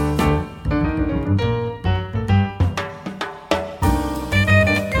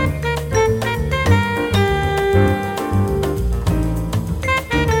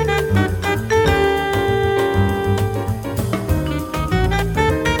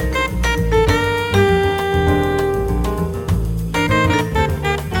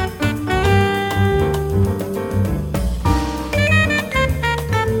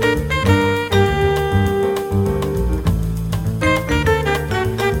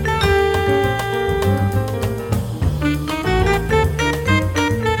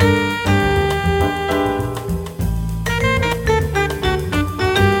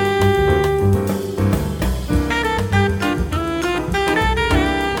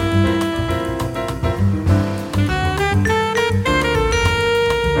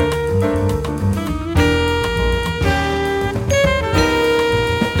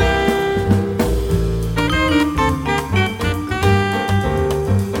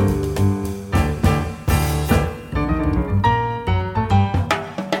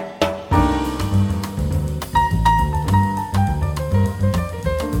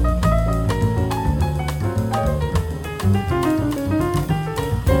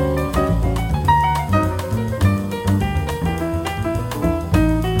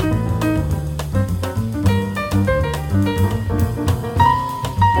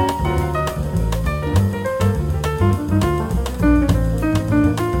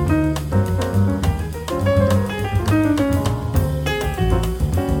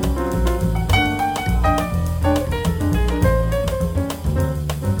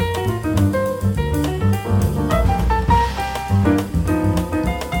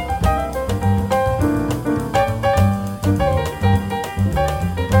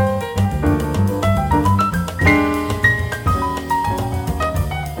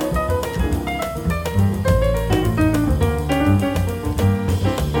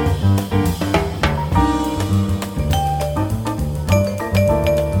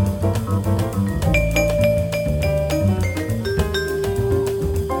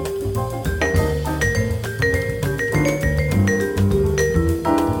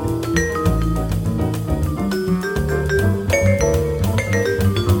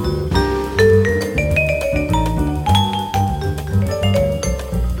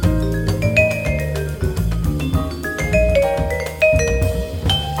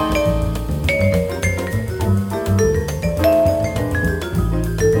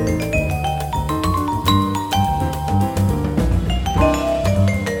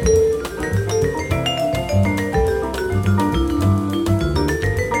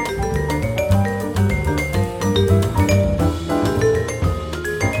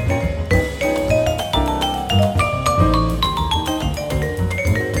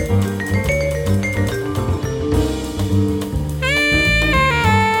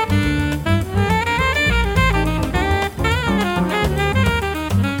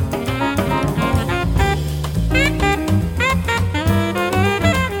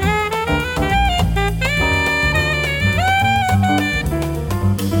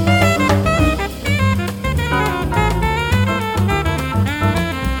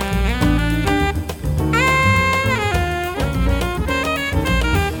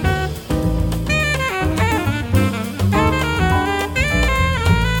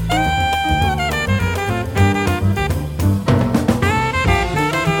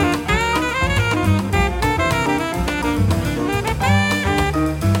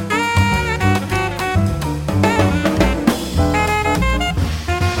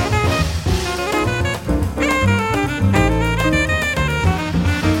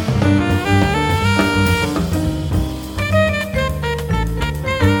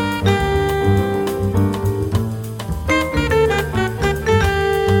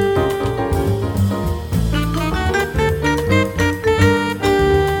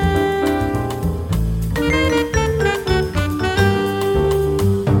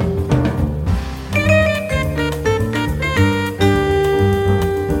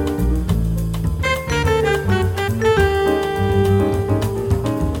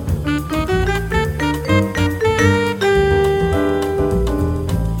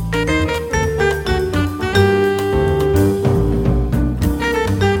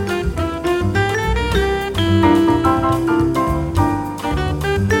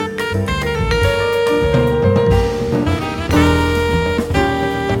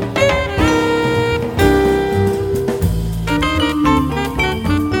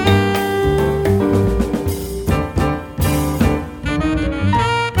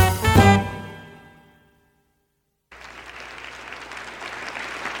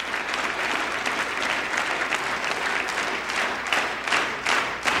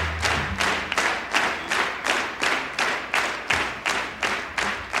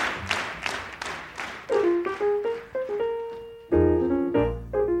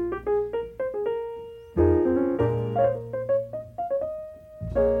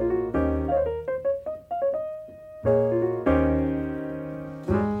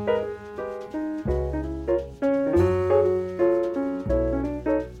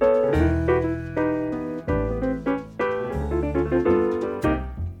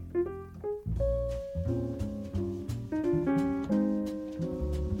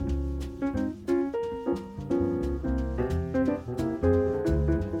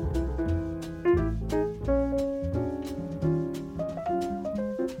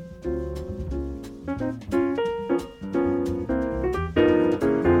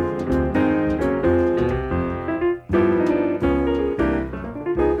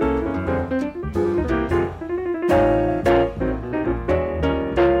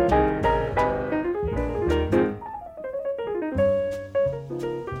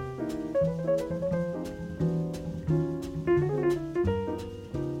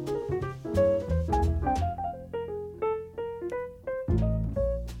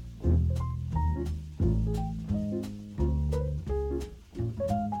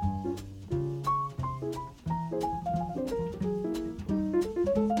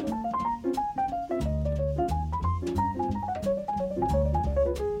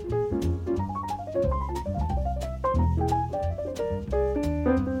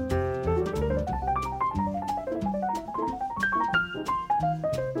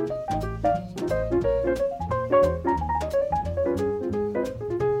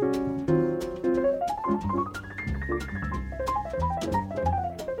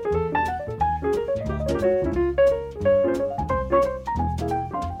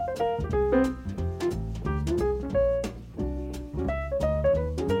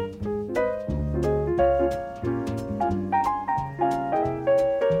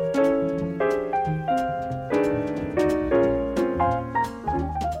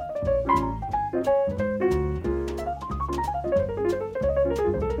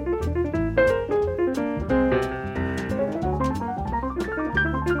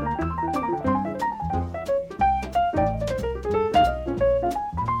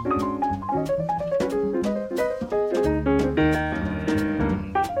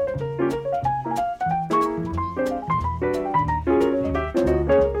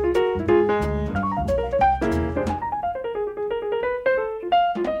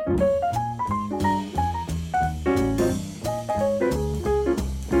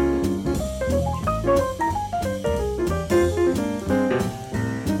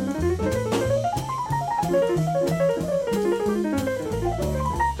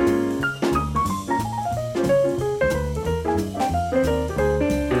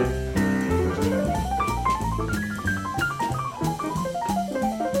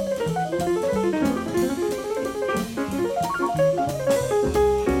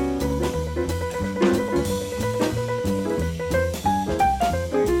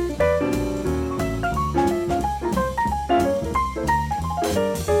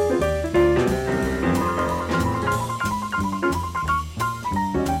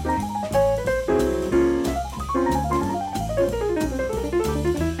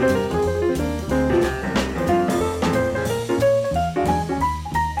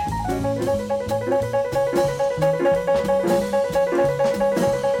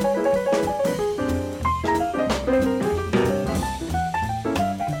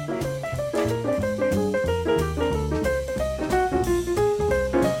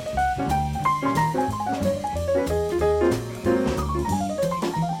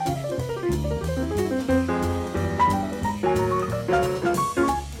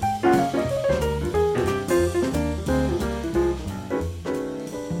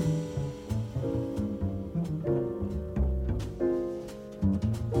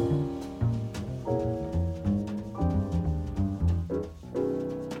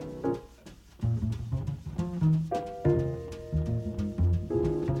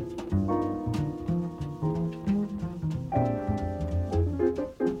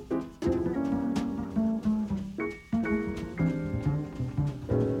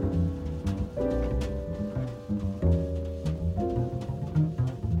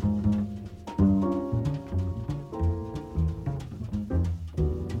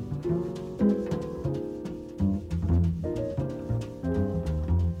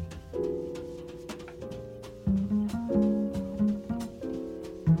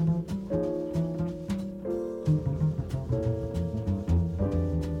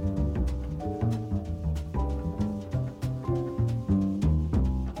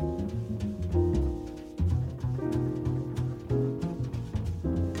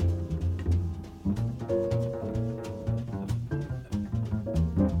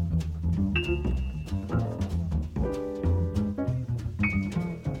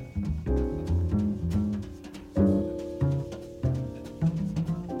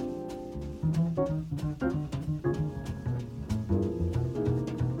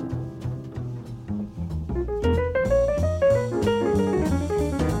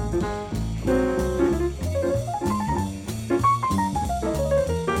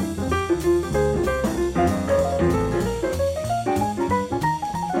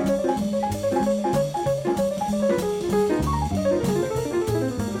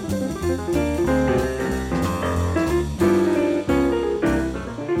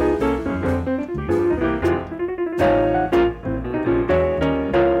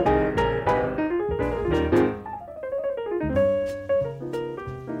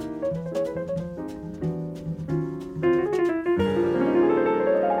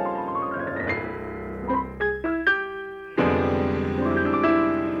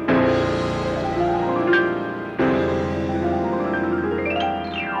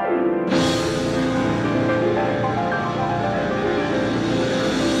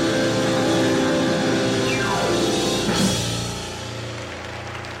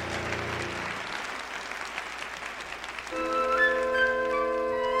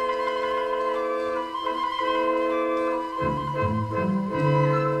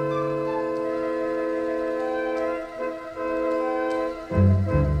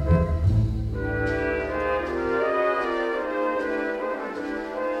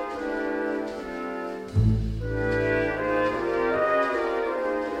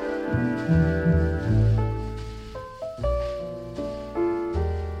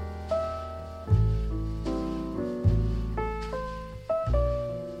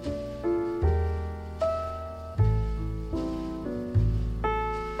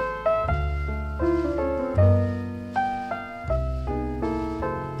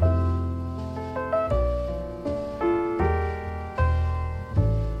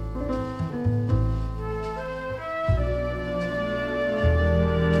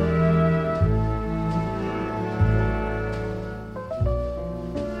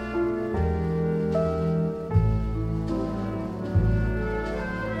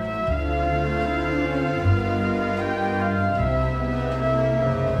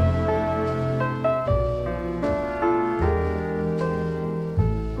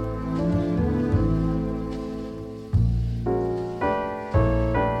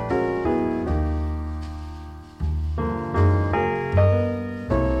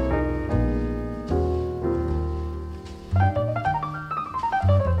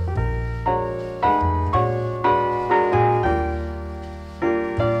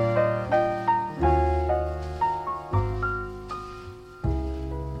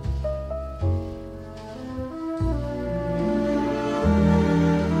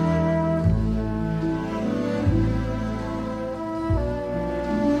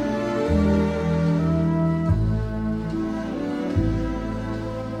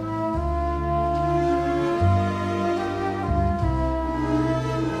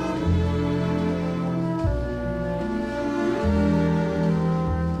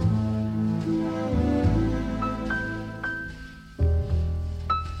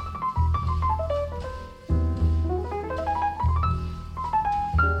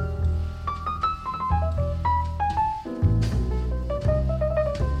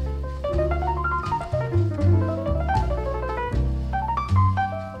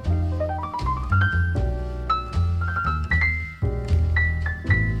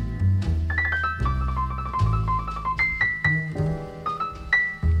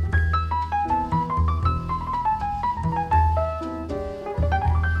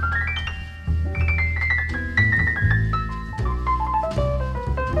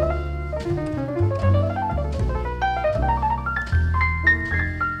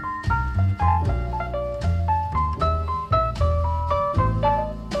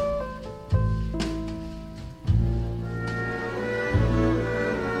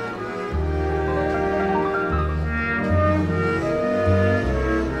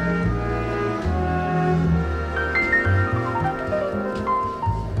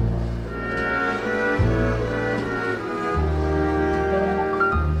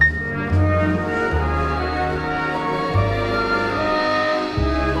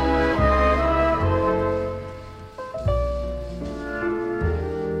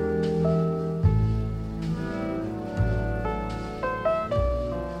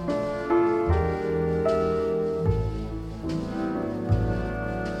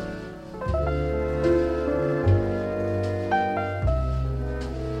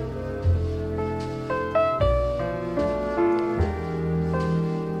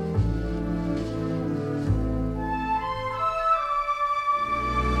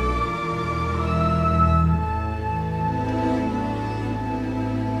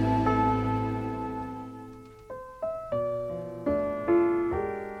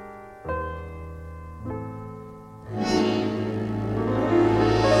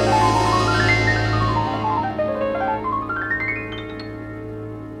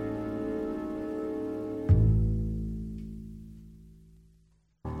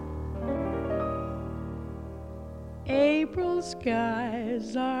 April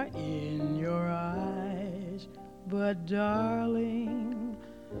skies are in your eyes, but darling,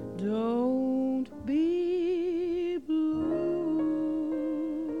 don't be blue.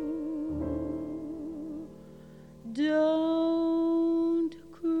 Don't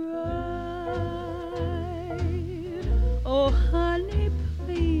cry. Oh, honey,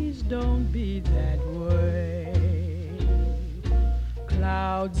 please don't be that way.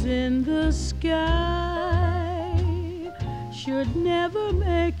 Clouds in the sky should never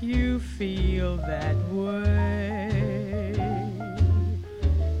make you feel that way.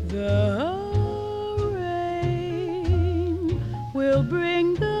 The rain will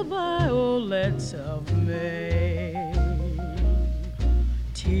bring the violets of May.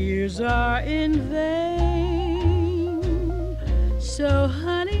 Tears are in vain, so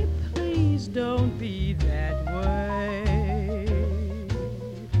honey, please don't be that way.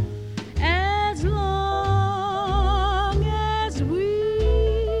 As long as we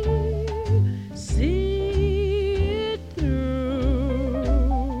see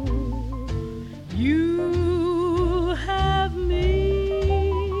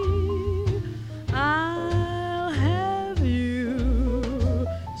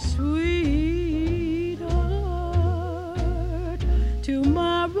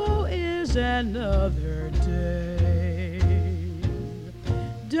is another day.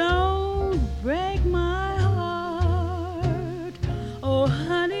 Don't break my heart. Oh,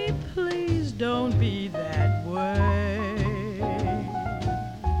 honey, please don't be that way.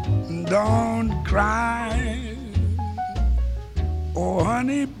 Don't cry. Oh,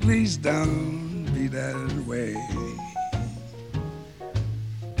 honey, please don't be that way.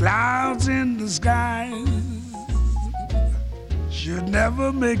 Clouds in the sky should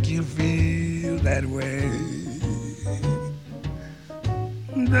never make you feel that way.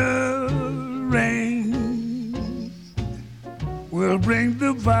 The rain will bring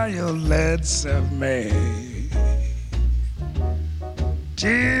the violets of May.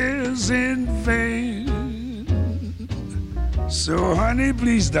 Tears in vain. So honey,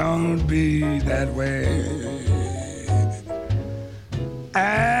 please don't be that way.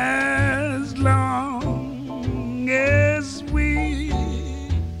 As long as we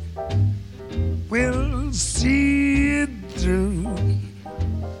will see it through,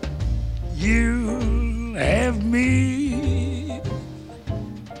 you'll have me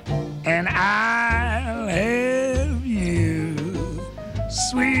and I'll have you,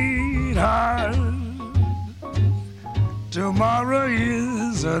 sweetheart. Tomorrow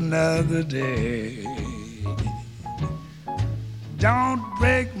is another day. Don't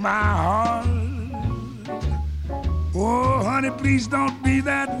break my heart. Oh, honey, please don't be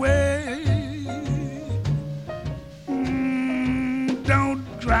that way. Don't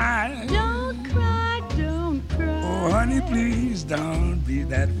cry. Don't cry, don't cry. Oh, honey, please don't be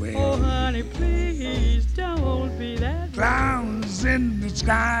that way. Oh, honey, please don't be that way. Clouds in the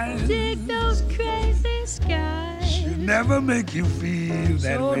sky. Dig those crazy skies. Should never make you feel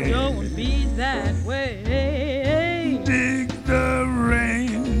that way. So don't be that way. Dig the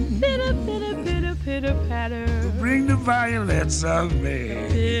rain. Pitter, pitter, pitter, pitter, patter. Bring the violets of May.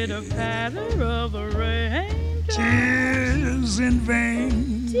 Pitter, patter of the rain. Tears in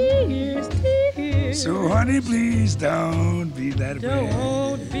vain. Tears, tears. So honey, please don't be that way.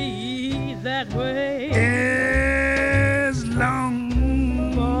 Don't be that way. As long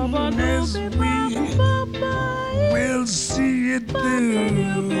as we will see it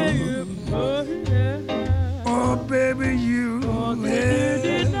through. Oh, baby, you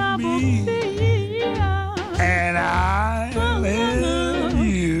have me, and I love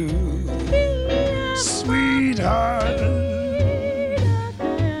you, sweetheart.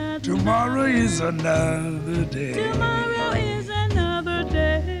 Tomorrow is another day. Tomorrow is another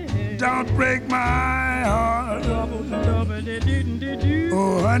day. Don't break my heart.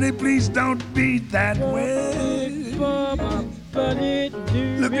 Oh, honey, please don't be that way.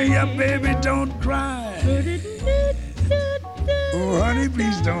 Look at your baby, don't cry. Oh, honey,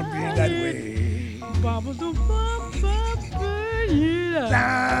 please don't be that way.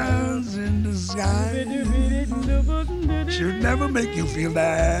 Clouds in the sky should never make you feel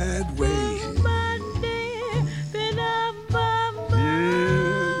that way.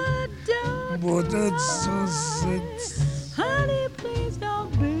 Yeah. But that's so sad. Honey, please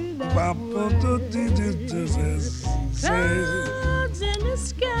don't be that way. Clouds in the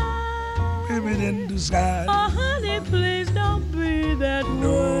sky. Baby in the sky. Oh, honey, please don't be that way.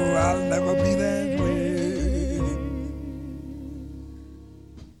 No, I'll never be that way.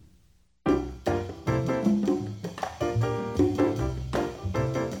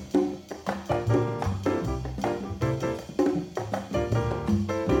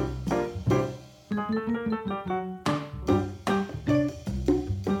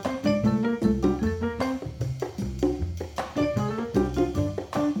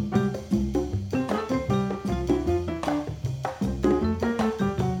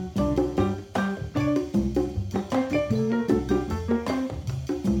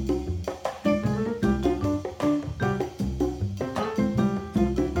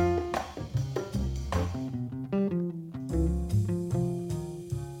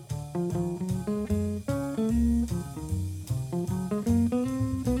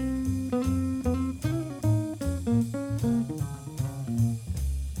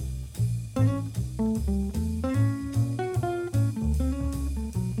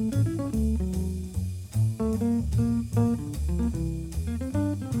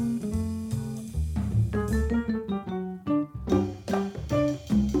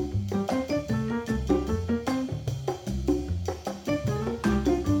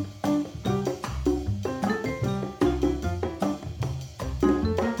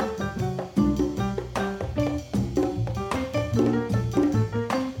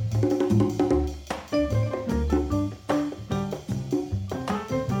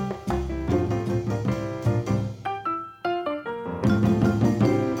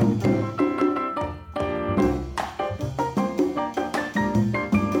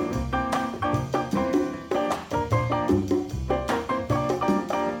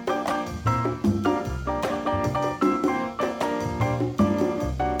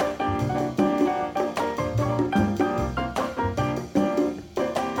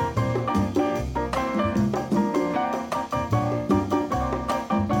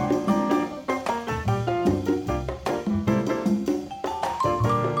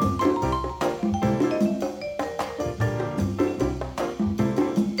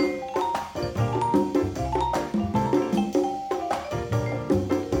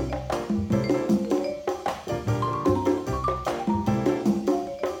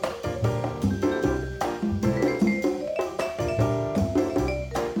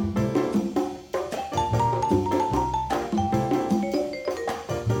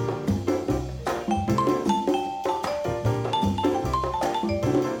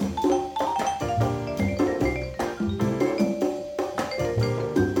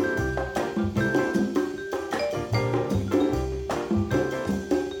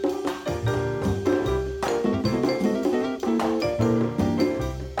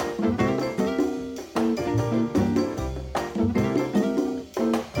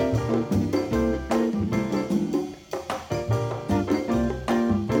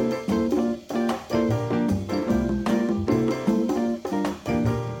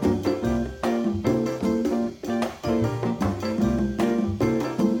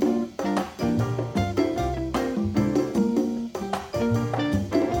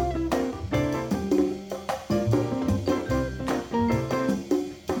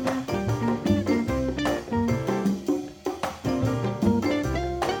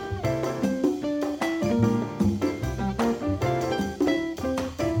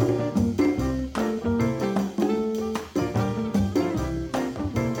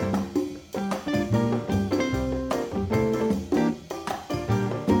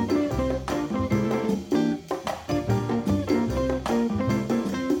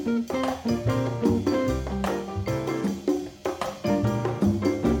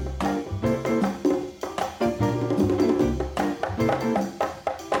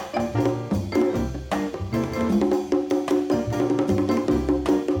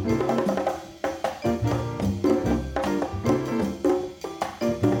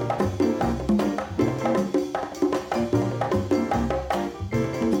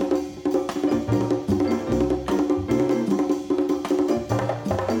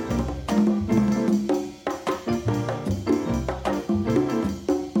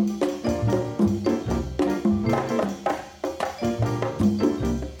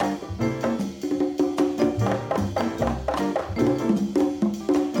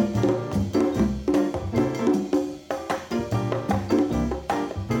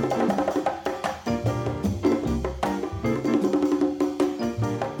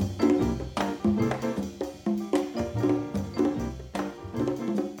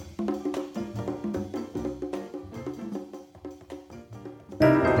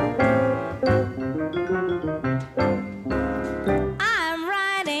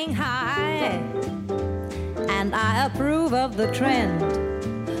 the trend.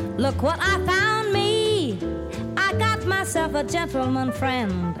 Look what I found me. I got myself a gentleman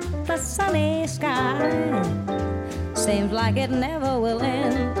friend. The sunny sky seems like it never will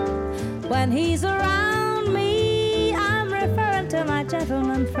end. When he's around me, I'm referring to my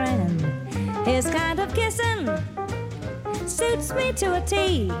gentleman friend. His kind of kissing suits me to a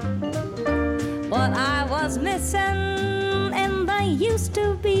T. What I was missing in the used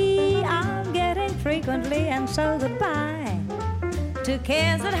to be, I'm getting frequently, and so goodbye to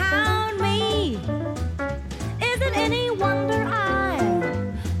cares that hound me. Is it any wonder I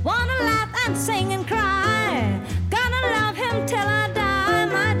wanna laugh and sing and cry? Gonna love him till I die,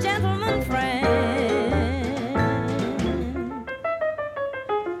 my gentleman friend.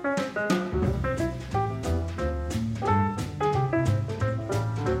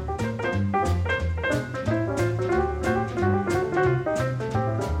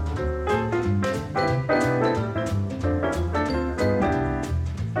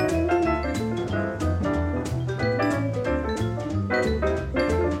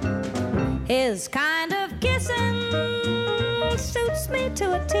 His kind of kissing suits me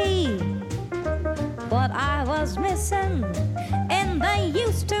to a T. What I was missing in the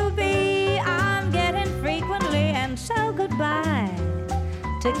used to be, I'm getting frequently, and so goodbye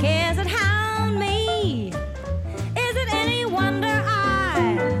to cares that hound me. Is it any wonder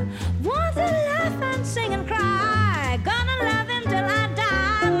I want to laugh and sing and cry? Gonna love him till I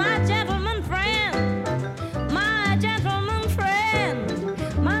die, my gentleman friend, my gentleman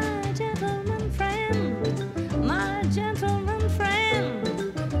friend, my gentleman friend, my gentleman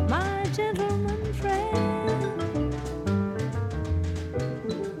friend, my gentleman friend.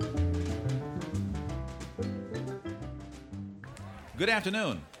 Good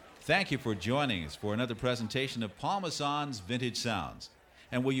afternoon. Thank you for joining us for another presentation of Paul Masson's Vintage Sounds.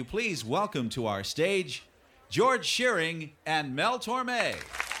 And will you please welcome to our stage George Shearing and Mel Torme.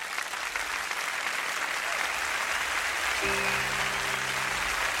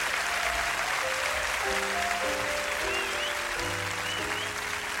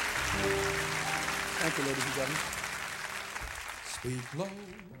 Thank you, ladies and gentlemen. Speak low,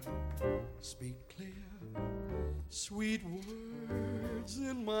 speak clear, sweet words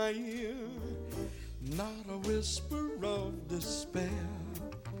in my ear, not a whisper of despair,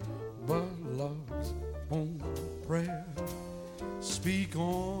 but love's own prayer. Speak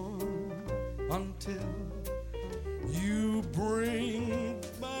on until you bring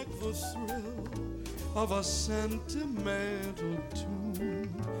back the thrill of a sentimental tune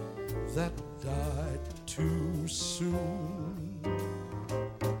that died too soon.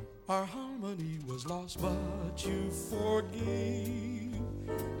 Our harmony was lost, but you forgave.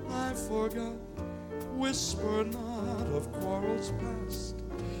 I forgot. Whisper not of quarrels past.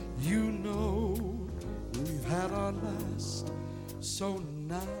 You know we've had our last, so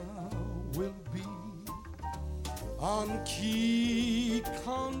now we'll be on key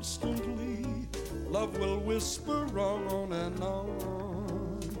constantly. Love will whisper on and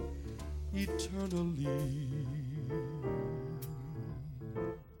on eternally.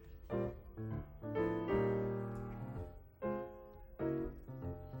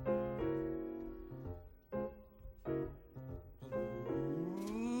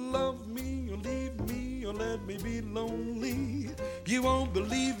 Love me or leave me or let me be lonely. You won't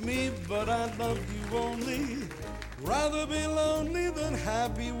believe me, but I love you only. Rather be lonely than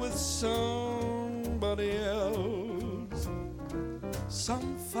happy with somebody else.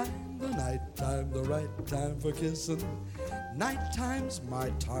 Some find the nighttime the right time for kissing. Nighttime's my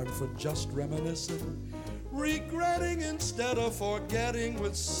time for just reminiscing. Regretting instead of forgetting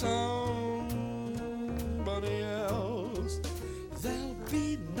with somebody else. There'll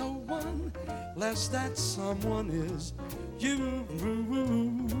be no one less that someone is you.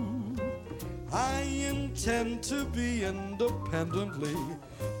 I intend to be independently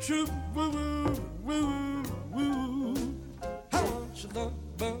true. How much love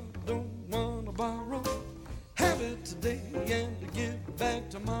but don't wanna borrow? Have it today and to give back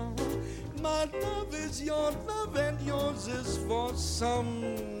tomorrow. My love is your love and yours is for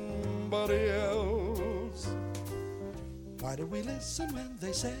somebody else. Why did we listen when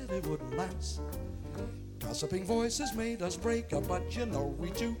they said it wouldn't last? Gossiping voices made us break up, but you know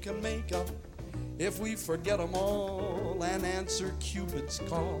we two can make up if we forget them all and answer Cupid's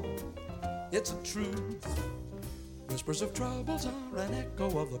call. It's a truth. Whispers of troubles are an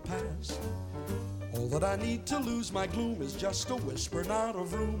echo of the past. All that I need to lose my gloom is just a whisper, not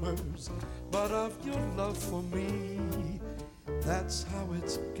of rumors, but of your love for me. That's how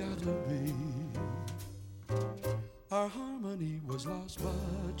it's gotta be. Our harmony was lost,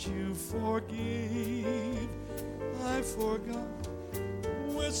 but you forgave. I forgot.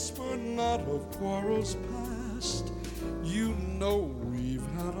 Whisper not of quarrels past. You know we've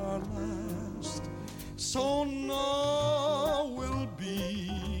had our last. So now we'll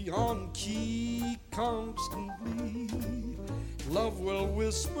be on key constantly. Love will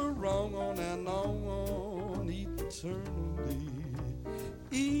whisper on and on eternally.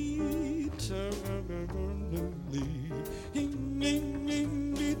 Eternally.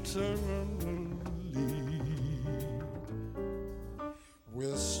 Eternally.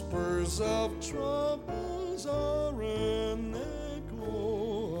 Whispers of troubles are an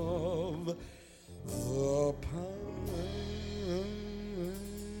echo of the past.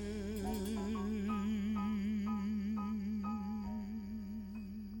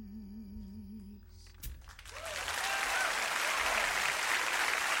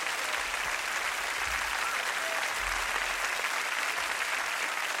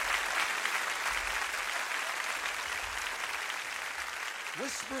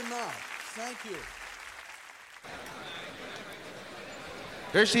 Whisper Not. Thank you.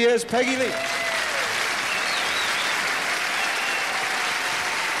 There she is, Peggy Lee.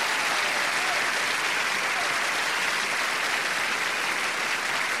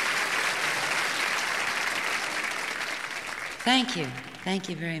 Thank you. Thank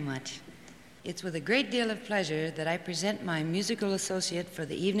you very much. It's with a great deal of pleasure that I present my musical associate for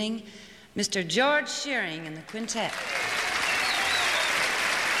the evening, Mr. George Shearing and the Quintet.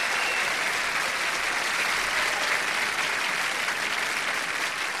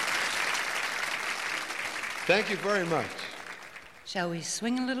 Thank you very much. Shall we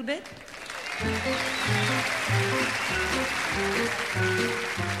swing a little bit?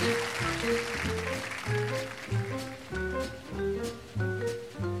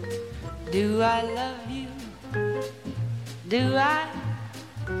 Do I love you? Do I?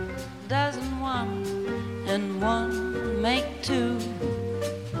 Doesn't one and one make two?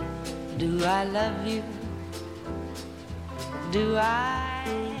 Do I love you? Do I?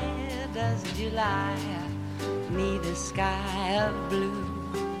 Does July need a sky of blue?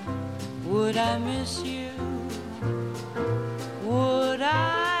 Would I miss you? Would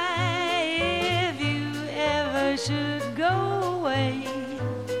I, if you ever should go away?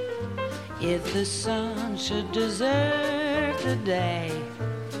 If the sun should desert the day,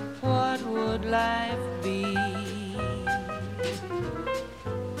 what would life be?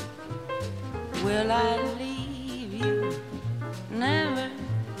 Will I leave you? Never.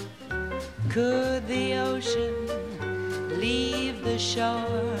 Could the ocean leave the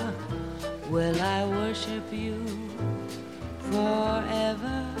shore? Will I worship you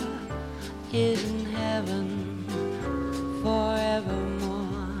forever? Isn't heaven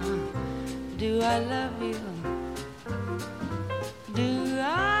forevermore? Do I love you? Do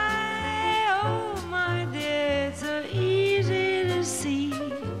I? Oh my dear, it's so easy to see.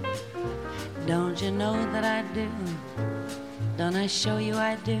 Don't you know that I do? Don't I show you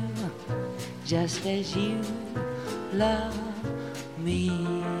I do? Just as you love me.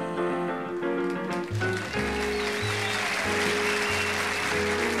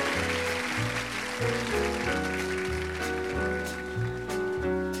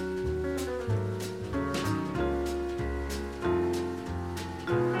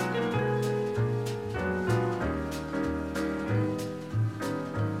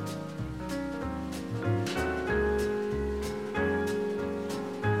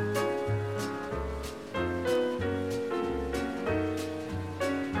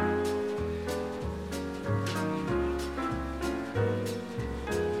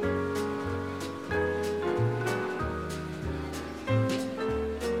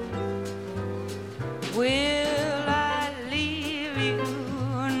 Will I leave you?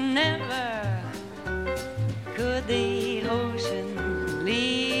 Never. Could the ocean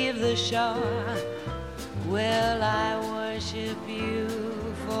leave the shore? Will I worship you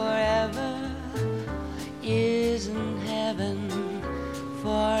forever? Isn't heaven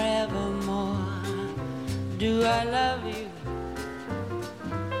forevermore? Do I love you?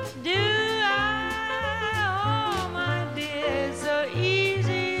 Do I? Oh, my dear, so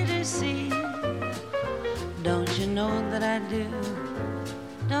easy to see. Don't you know that I do?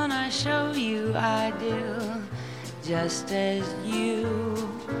 Don't I show you I do? Just as you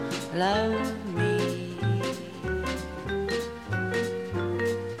love me.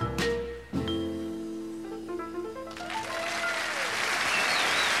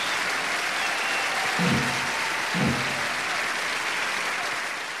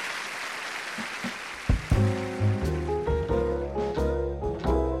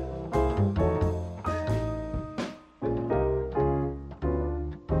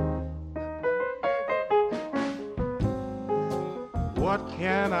 what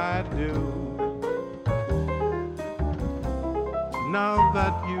can I do? Now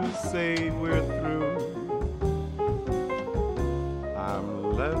that you say we're through,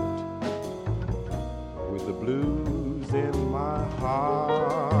 I'm left with the blues in my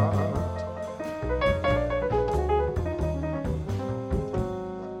heart.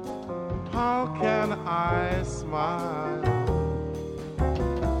 How can I smile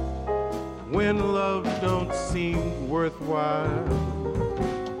when love don't seem worthwhile?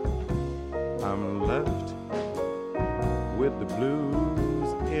 I'm left with the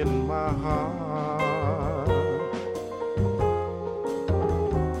blues in my heart.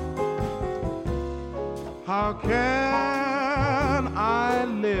 How can I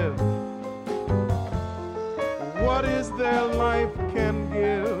live? What is there life can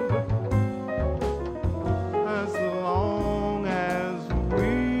give as long as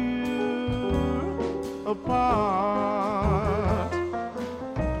we're apart?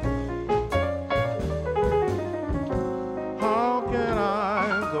 How can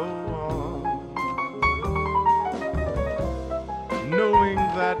I go on knowing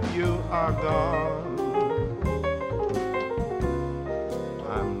that you are gone?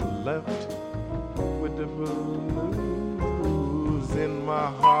 I'm left with the blues in my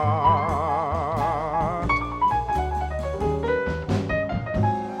heart.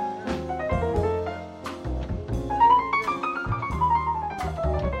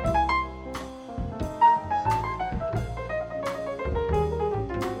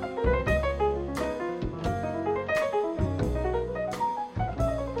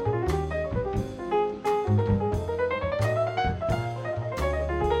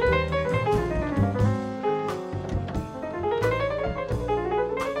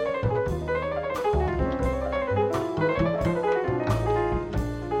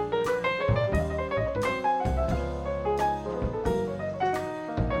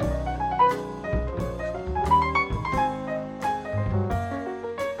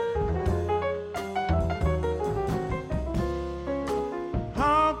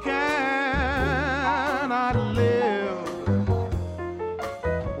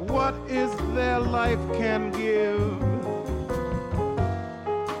 Life can give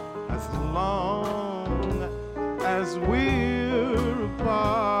as long as we're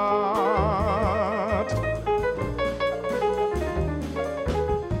apart.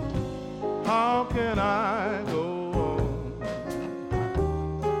 How can I go on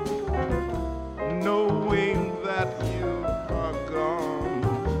knowing that you are gone?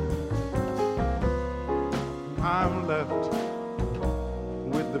 I'm left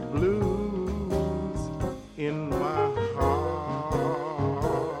with the blues in my heart.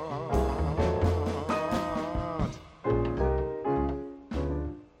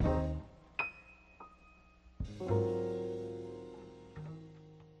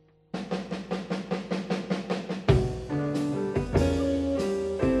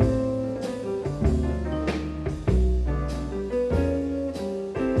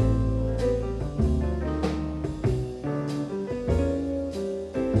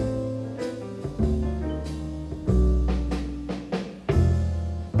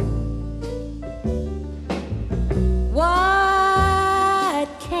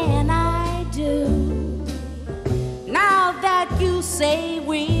 Say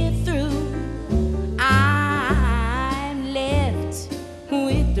we're through, I'm left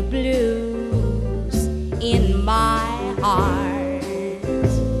with the blues in my heart.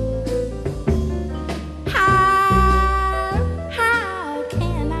 How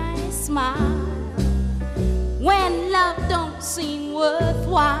can I smile when love don't seem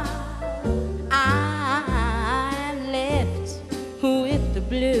worthwhile? I'm left with the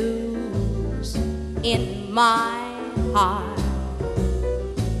blues in my heart.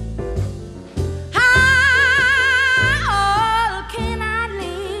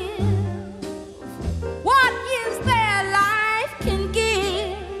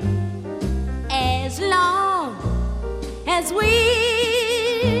 As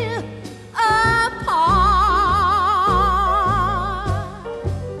we're apart,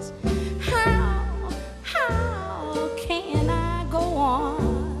 how can I go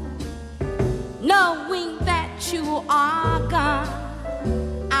on knowing that you are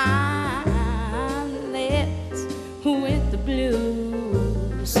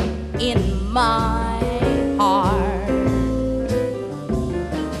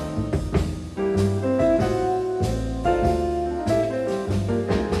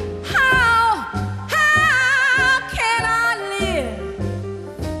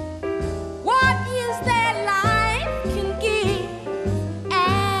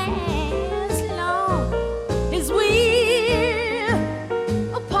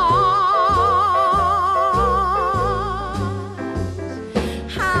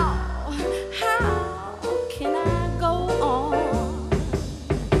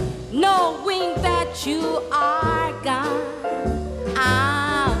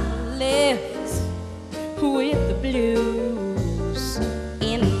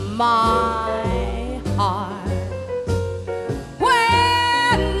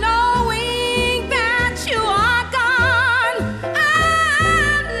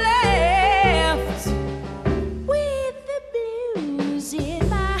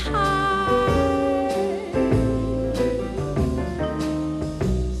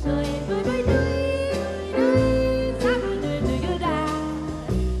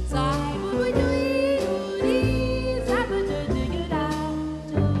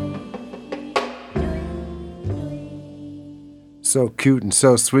So cute and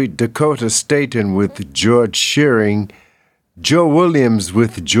so sweet. Dakota Staton with George Shearing. Joe Williams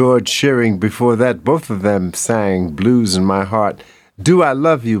with George Shearing. Before that, both of them sang Blues in My Heart. Do I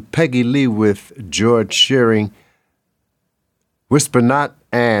Love You? Peggy Lee with George Shearing. Whisper Not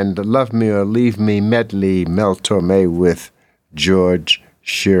and Love Me or Leave Me medley. Mel Torme with George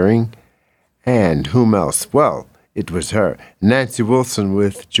Shearing. And whom else? Well, it was her. Nancy Wilson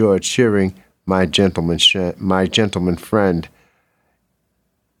with George Shearing. My gentleman friend.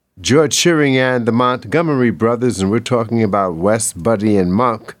 George Shearing and the Montgomery Brothers, and we're talking about Wes, Buddy, and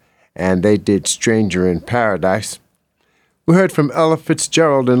Monk, and they did Stranger in Paradise. We heard from Ella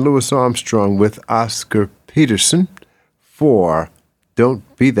Fitzgerald and Louis Armstrong with Oscar Peterson for Don't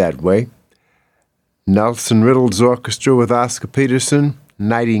Be That Way. Nelson Riddle's orchestra with Oscar Peterson,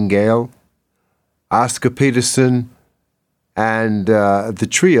 Nightingale. Oscar Peterson and the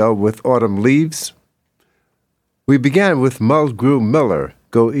trio with Autumn Leaves. We began with Mulgrew Miller,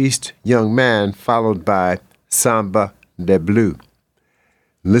 Go East Young Man, followed by Samba de Bleu.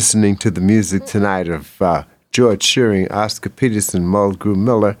 Listening to the music tonight of George Shearing, Oscar Peterson, Mulgrew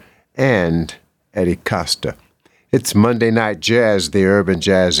Miller, and Eddie Costa. It's Monday Night Jazz, the Urban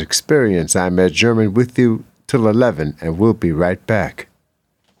Jazz Experience. I'm Ed German with you till 11, and we'll be right back.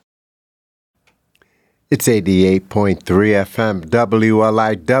 It's 88.3 FM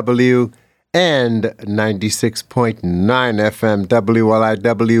WLIW and 96.9 FM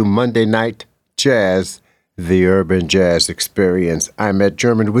WLIW, Monday Night Jazz, the Urban Jazz Experience. I'm Ed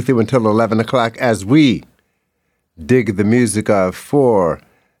German with you until 11 o'clock as we dig the music of 4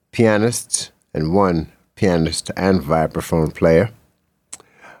 pianists and 1 pianist and vibraphone player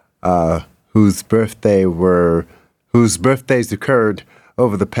whose birthdays occurred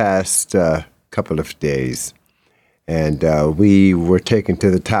over the past couple of days. And we were taken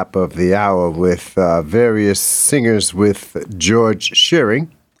to the top of the hour with various singers with George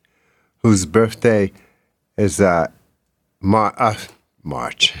Shearing, whose birthday is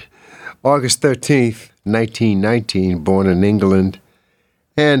March. August 13th, 1919, born in England.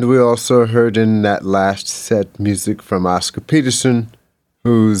 And we also heard in that last set music from Oscar Peterson,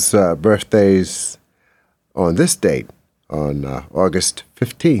 whose birthday's on this date, on August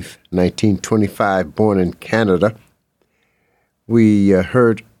 15th, 1925, born in Canada. We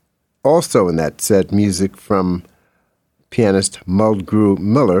heard also in that set music from pianist Mulgrew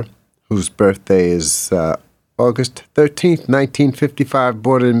Miller, whose birthday is August 13th, 1955,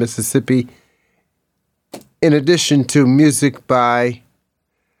 born in Mississippi, in addition to music by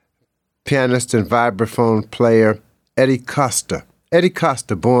pianist and vibraphone player Eddie Costa. Eddie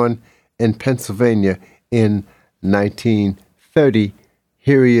Costa, born in Pennsylvania in 1930.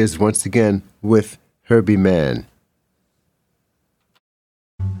 Here he is once again with Herbie Mann.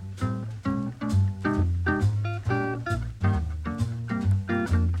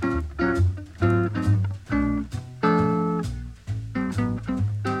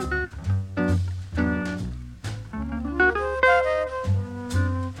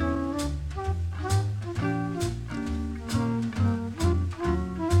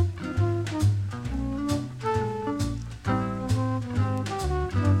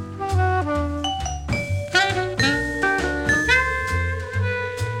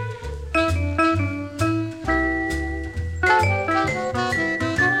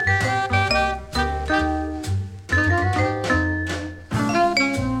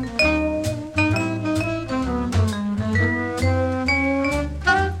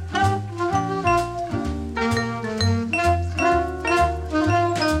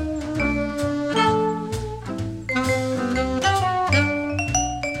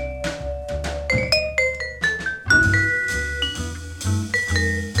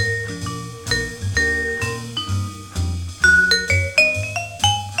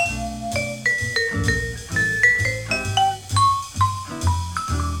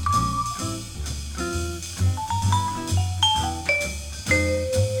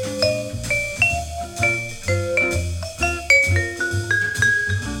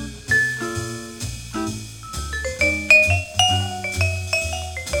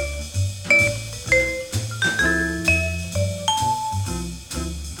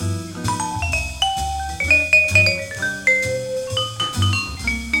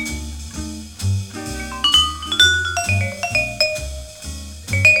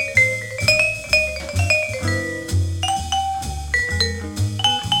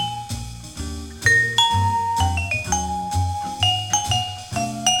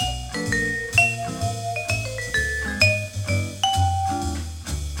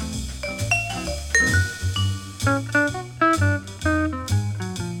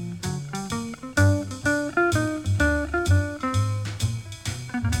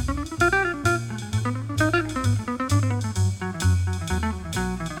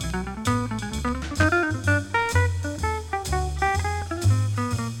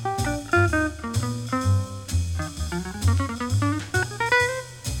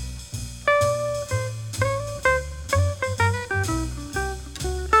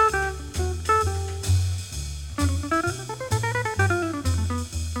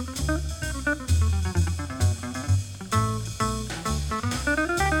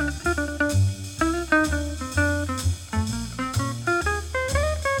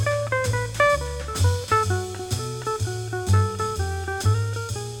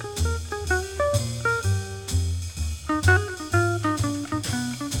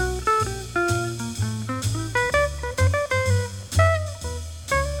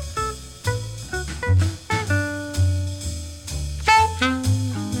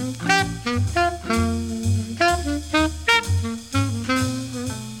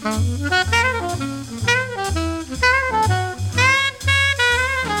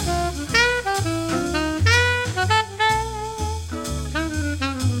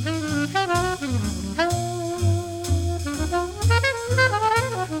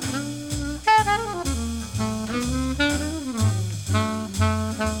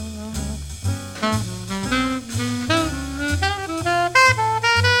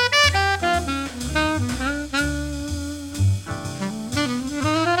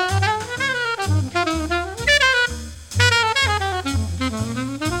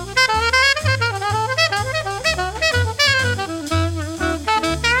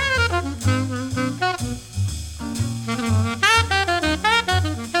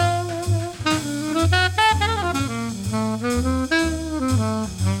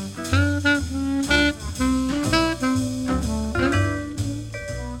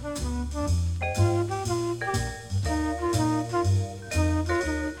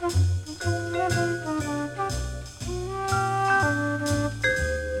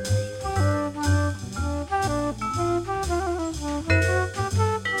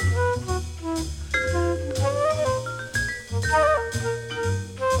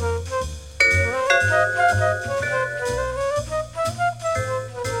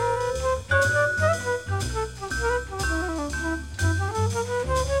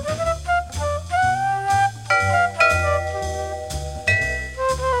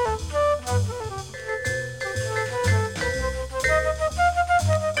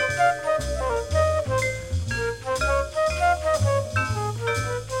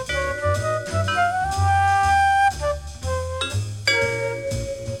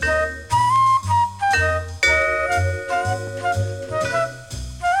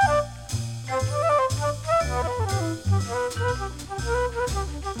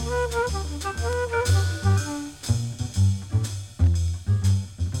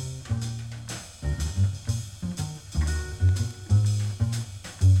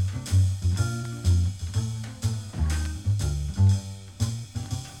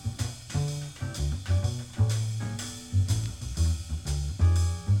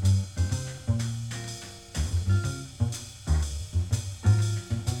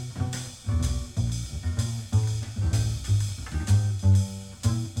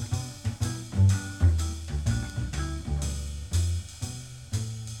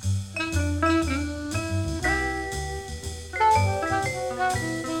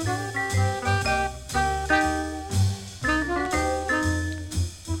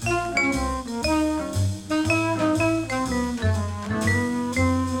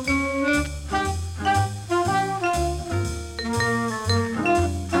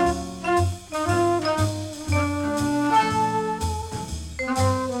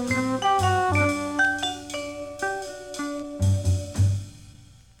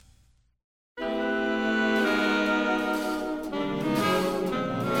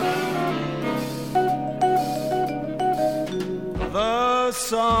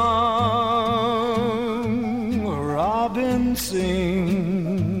 song a robin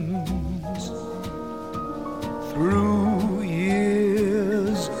sings through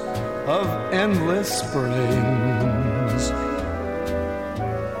years of endless springs,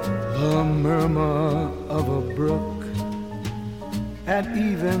 the murmur of a brook at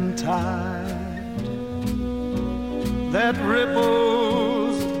eventide that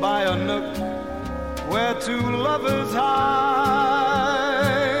ripples by a nook where two lovers hide.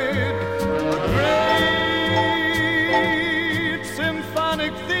 A great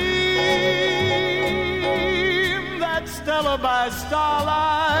symphonic theme that's stellar by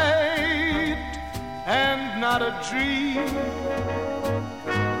starlight and not a dream.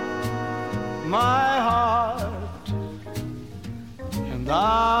 My heart and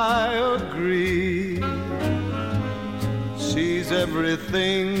I agree. She's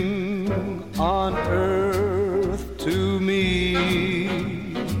everything on earth to me.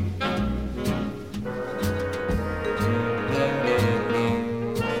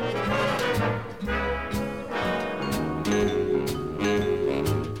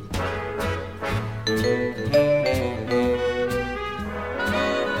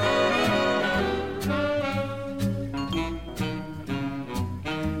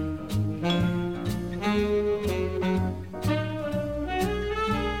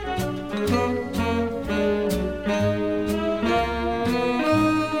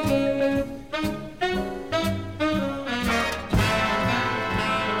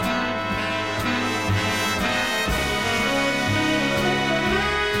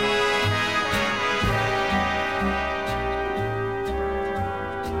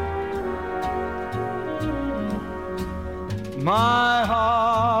 My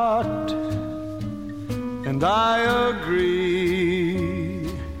heart and I agree.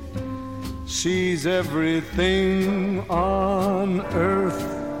 She's everything on earth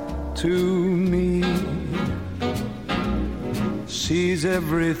to me. She's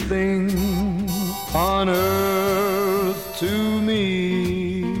everything on earth to me.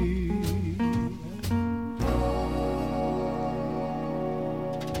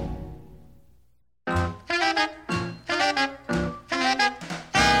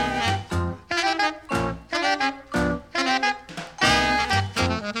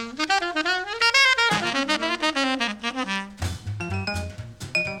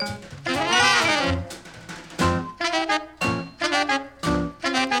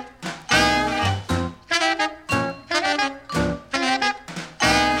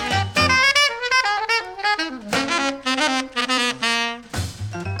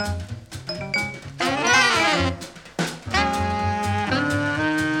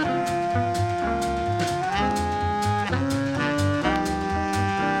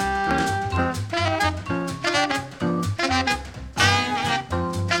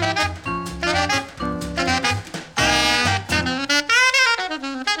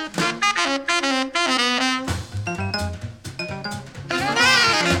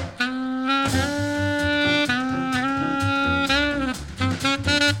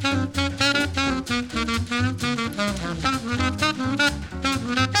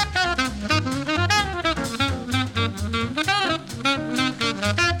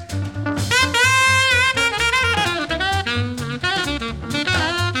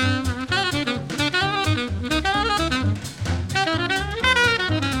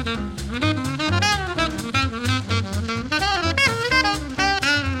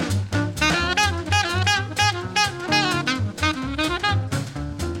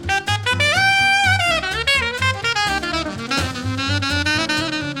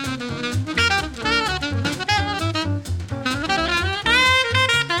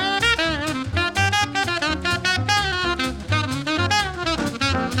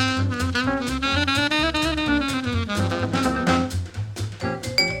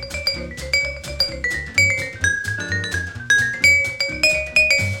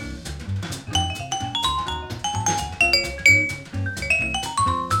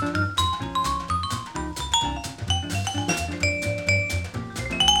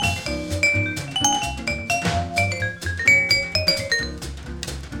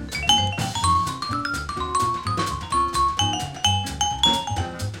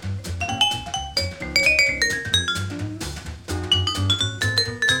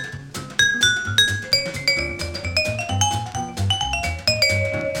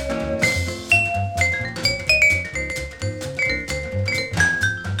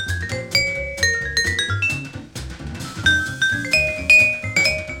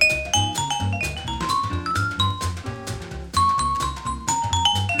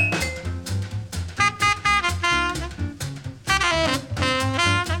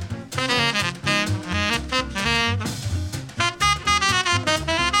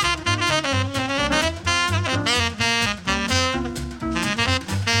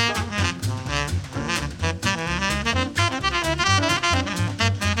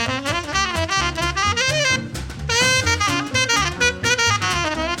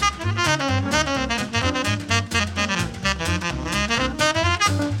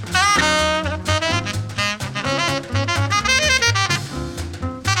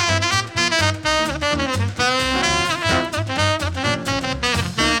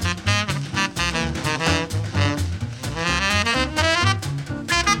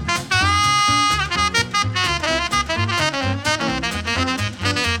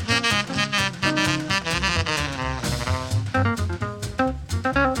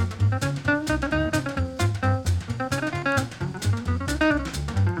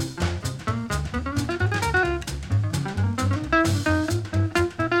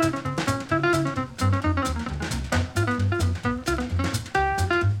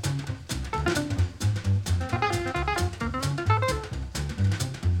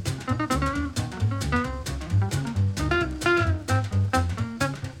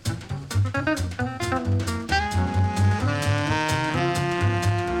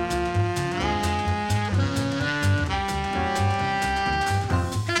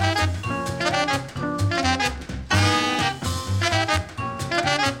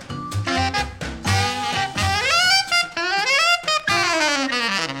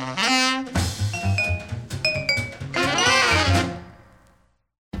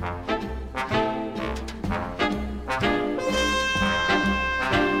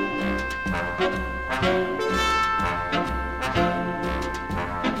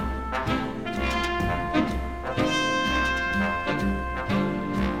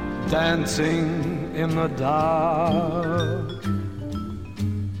 dancing in the dark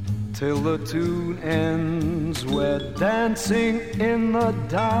till the tune ends. We're dancing in the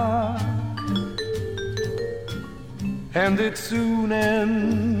dark, and it soon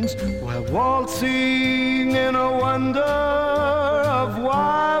ends. We're waltzing in a wonder of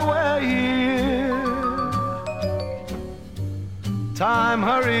why we're here. Time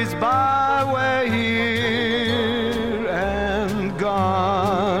hurries by, we're here and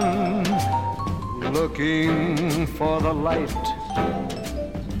gone, looking for the light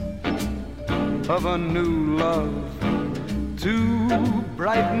of a new love to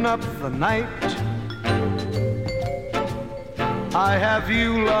brighten up the night. I have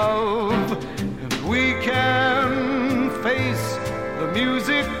you, love, and we can face the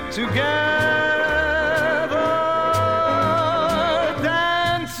music together,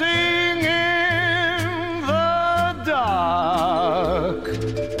 dancing in the dark.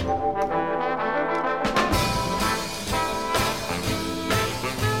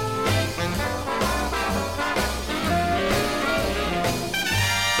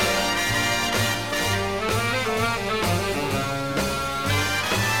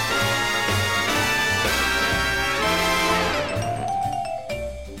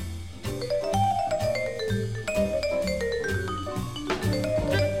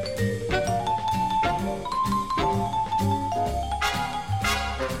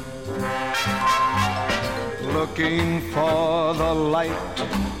 Looking for the light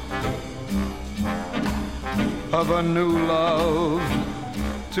of a new love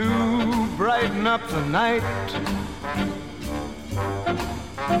to brighten up the night.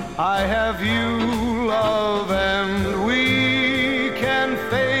 I have you, love, and we can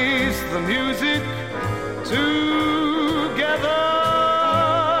face the music together,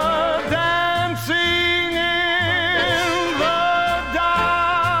 dancing in the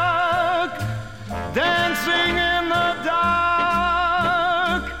dark, dancing in the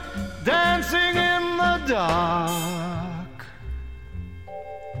dark, dancing in the dark.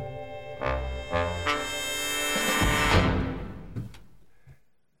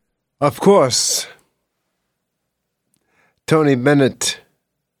 Of course, Tony Bennett,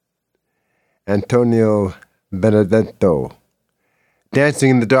 Antonio Benedetto, Dancing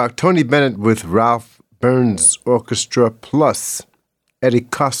in the Dark. Tony Bennett with Ralph Burns Orchestra plus Eddie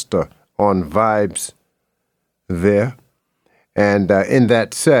Costa on vibes there. And in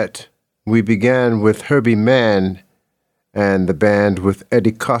that set, we began with Herbie Mann and the band with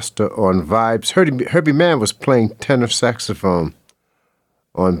Eddie Costa on vibes. Herbie Mann was playing tenor saxophone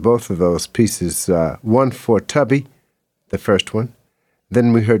on both of those pieces. One for Tubby, the first one.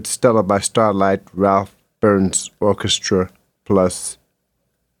 Then we heard Stella by Starlight, Ralph Burns Orchestra plus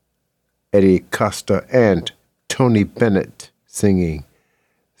Eddie Costa and Tony Bennett singing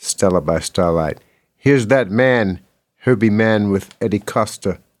Stella by Starlight. Here's that man, Herbie Mann with Eddie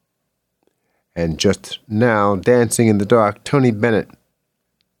Costa. And just now, Dancing in the Dark, Tony Bennett.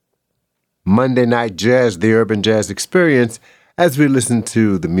 Monday Night Jazz, the Urban Jazz Experience, as we listen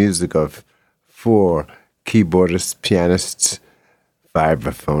to the music of four keyboardists, pianists,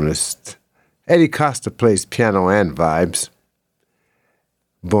 vibraphonists. Eddie Costa plays piano and vibes.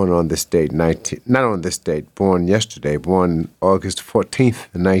 Born on this date, born yesterday, born August 14th,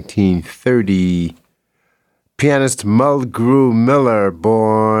 1930. Pianist Mulgrew Miller,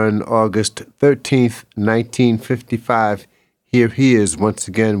 born August 13th, 1955. Here he is once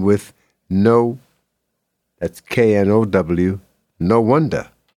again with No, that's K-N-O-W, No Wonder.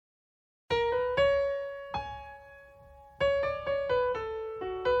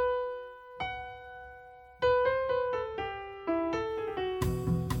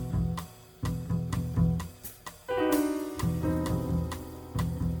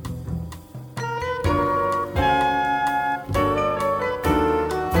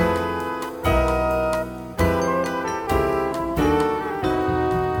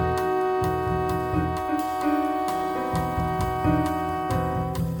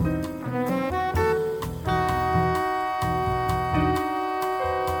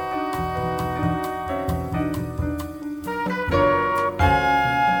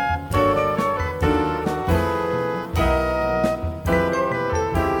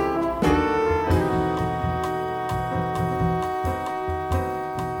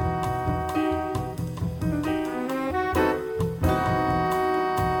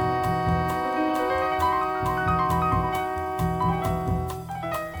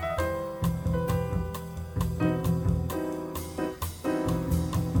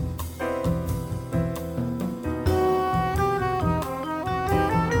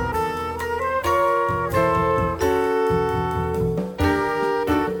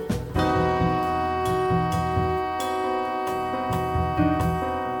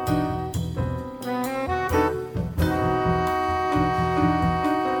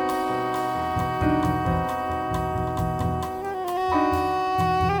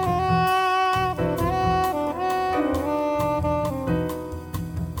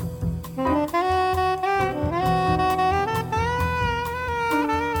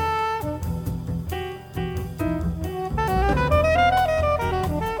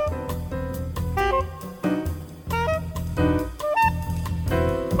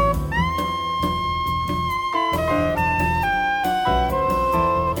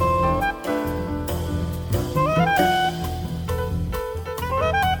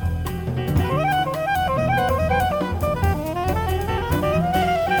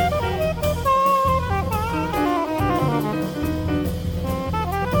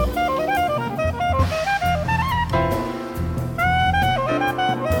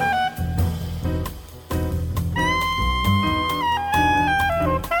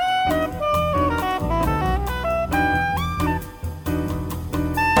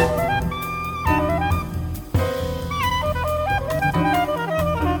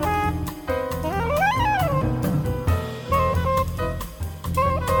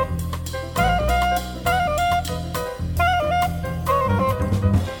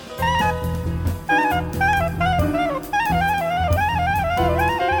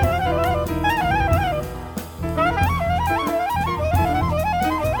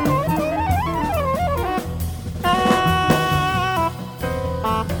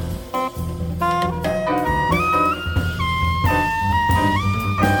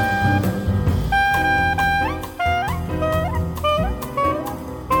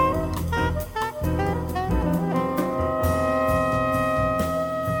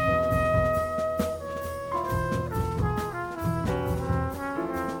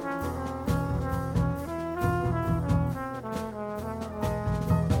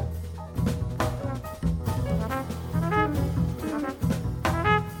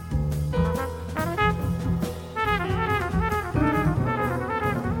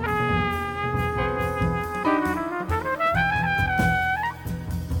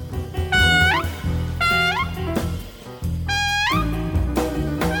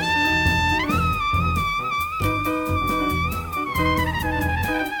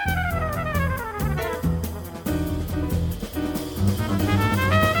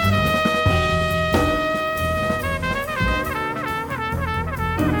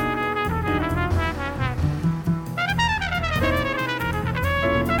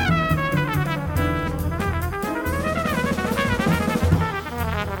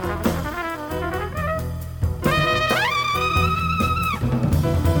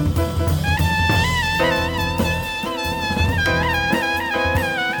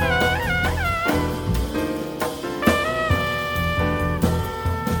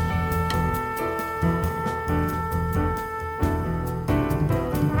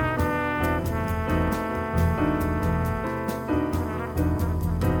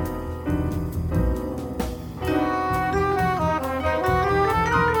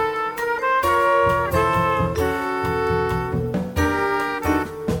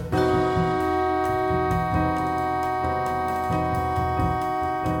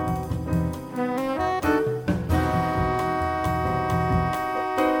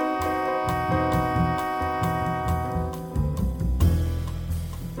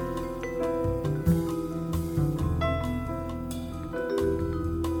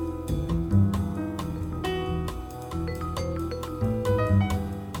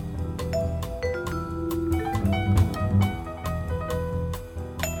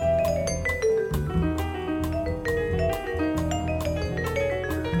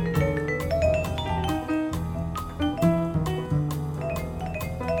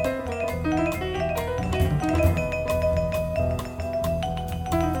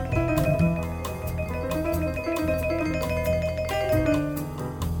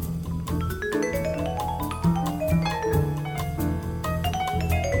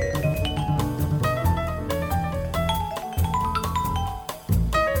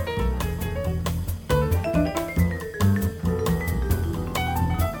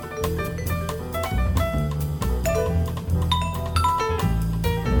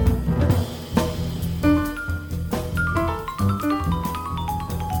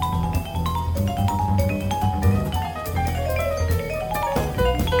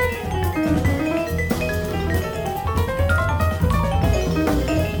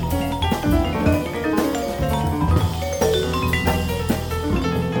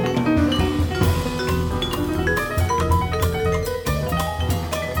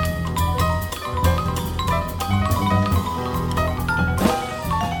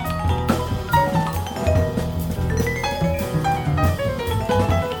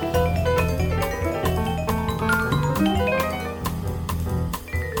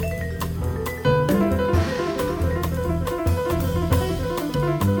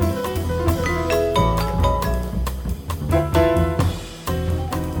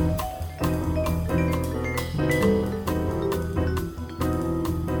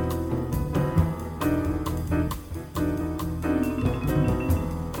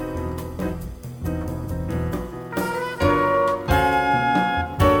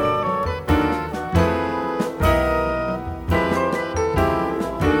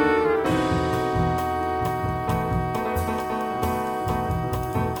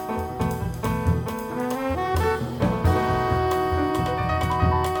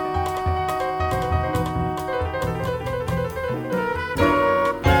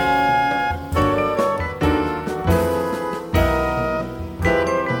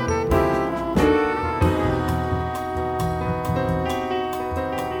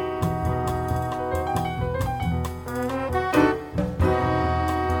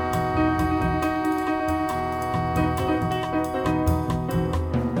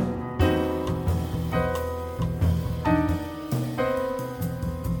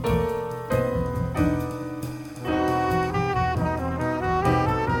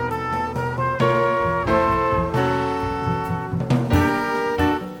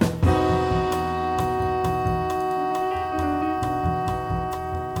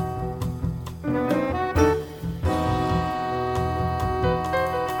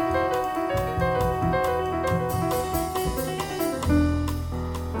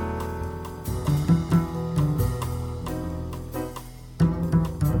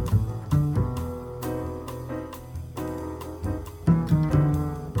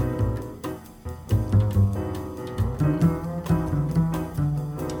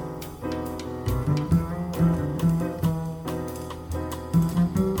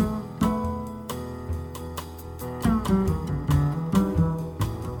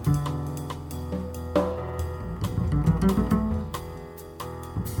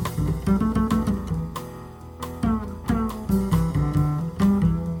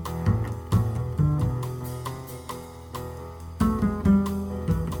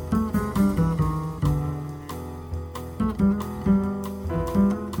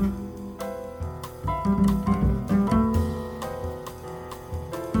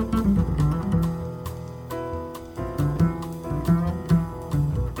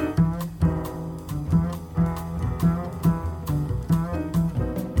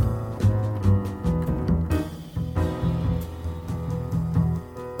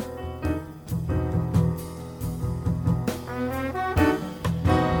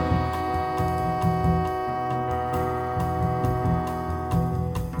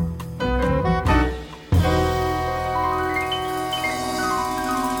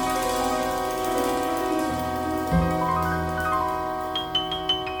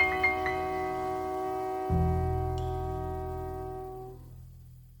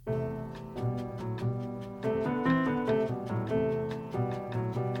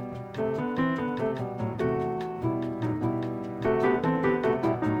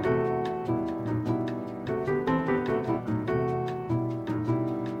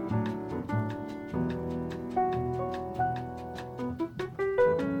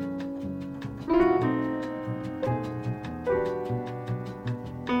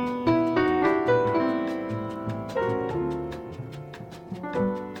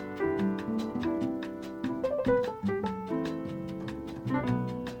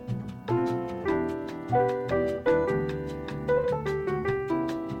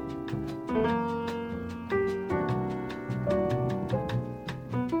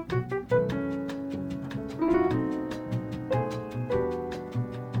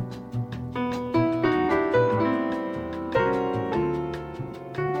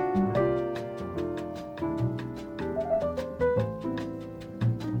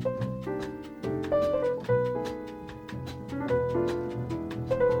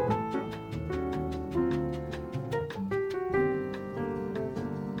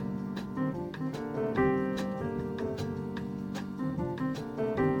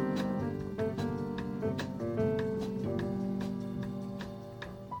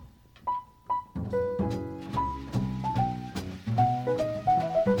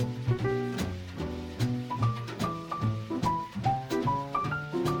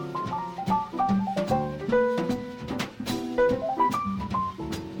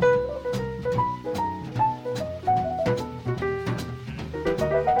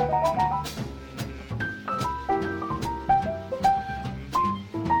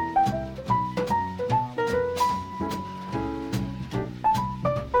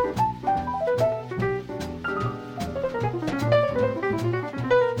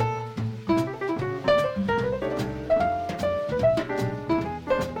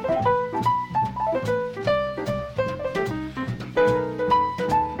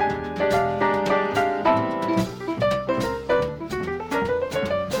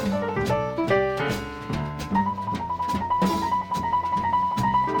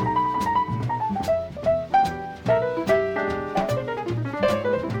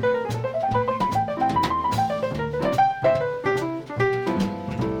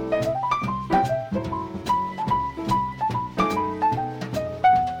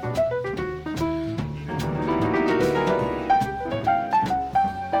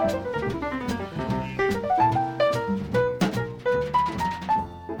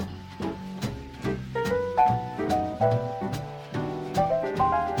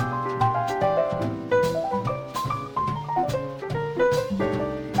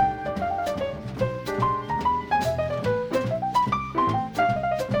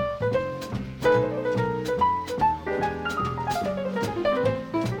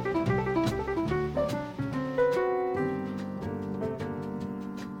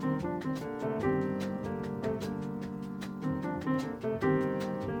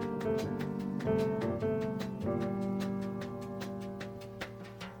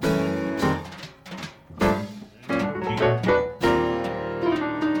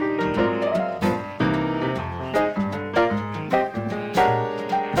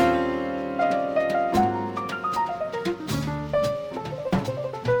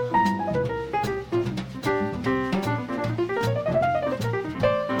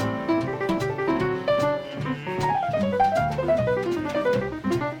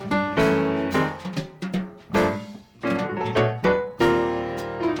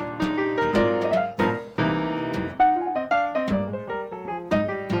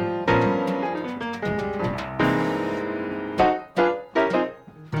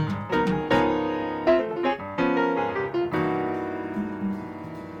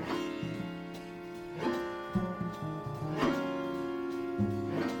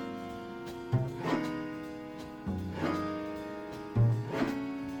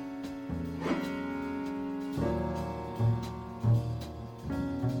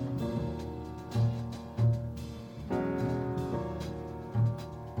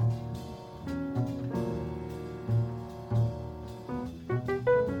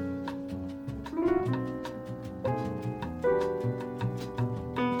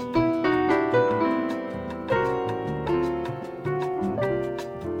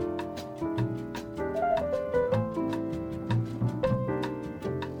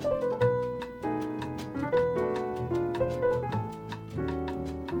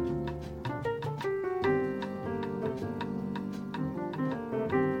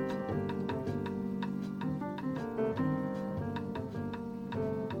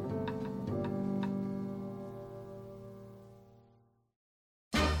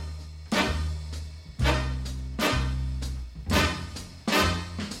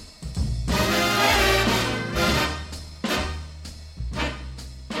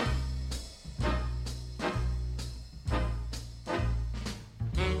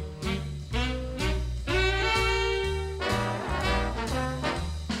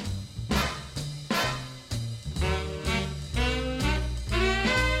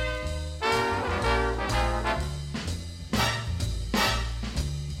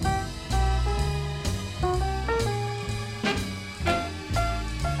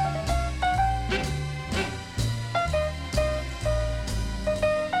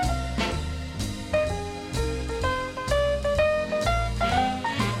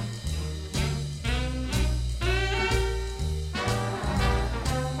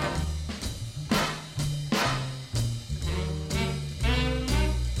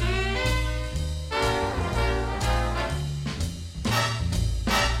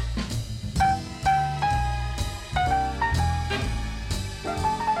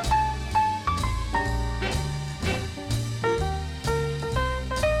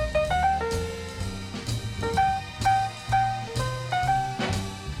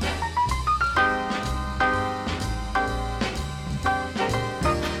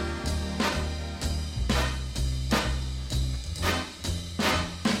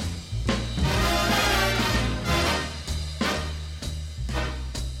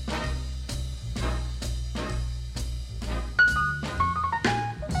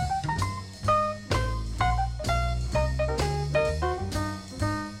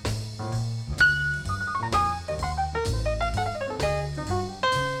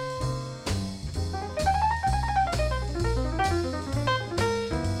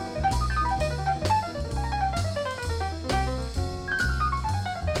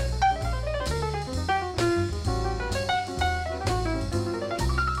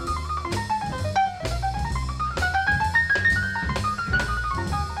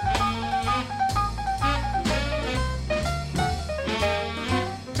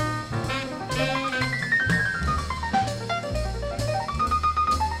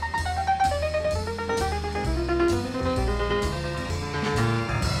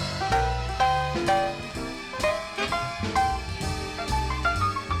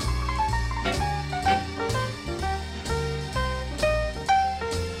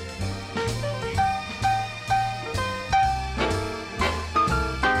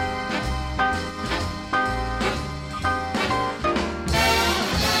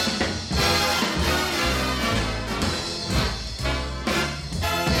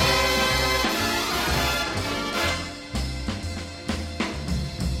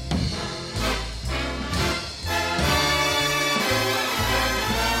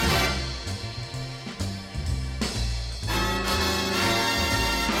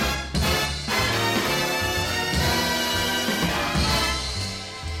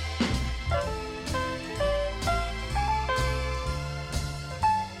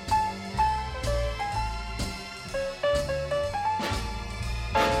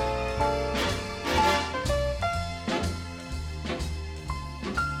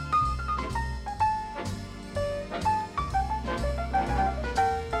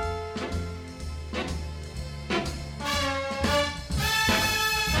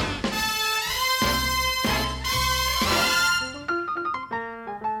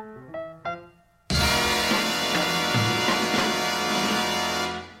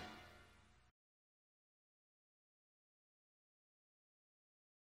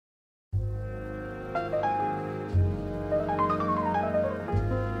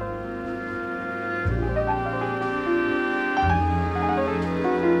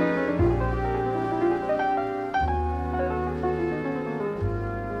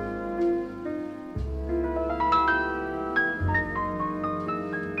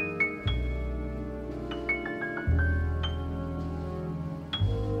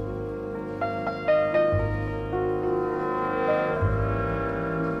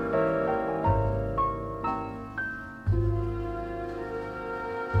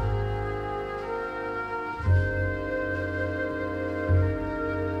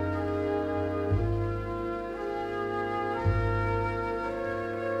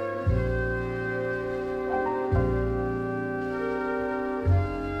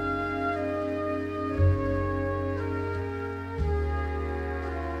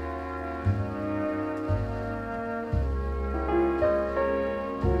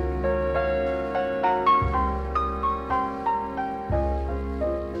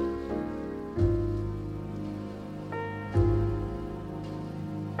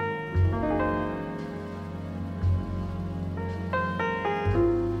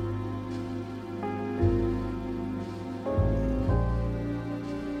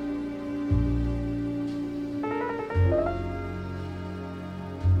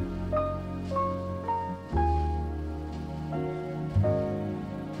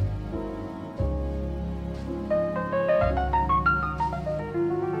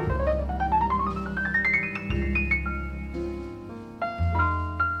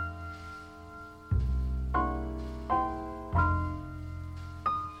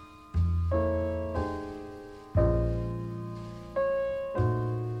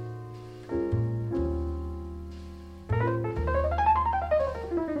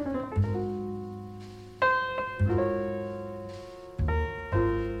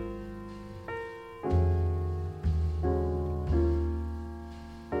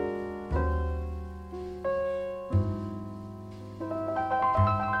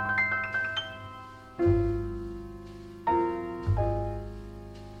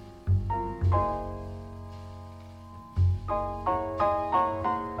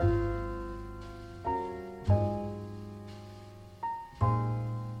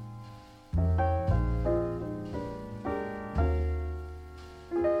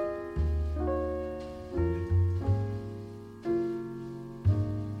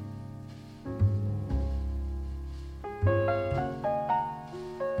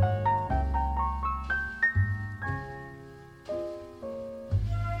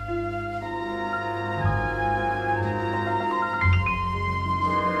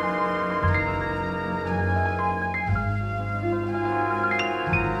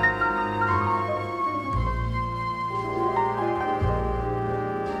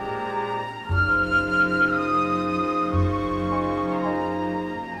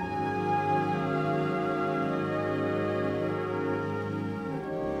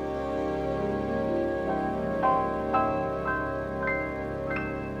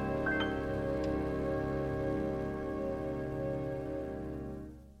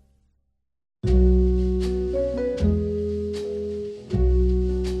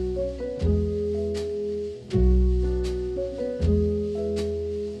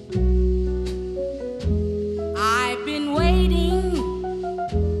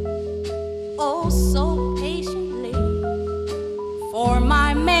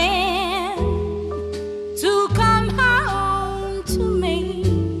 my man to come home to me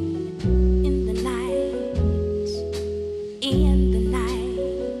in the night, in the night.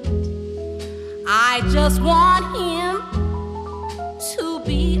 I just want him to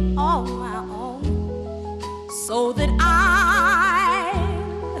be all my own, so that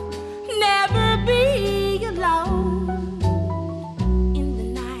I'll never be alone in the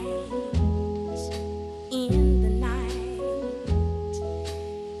night, in the night.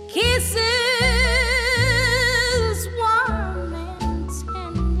 Kisses warm and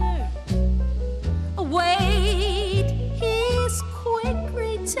tender await his quick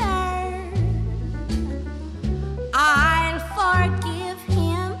return. I'll forgive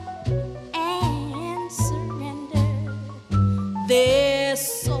him and surrender. There's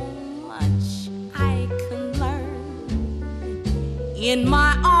so much I can learn in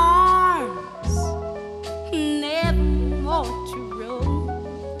my arms, never more to roam.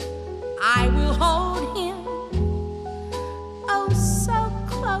 I will hold him oh so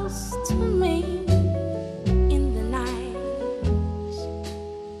close to me in the night,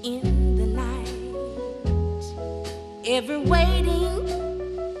 in the night, ever waiting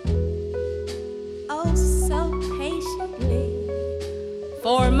oh so patiently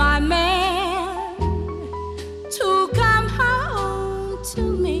for my man to come home to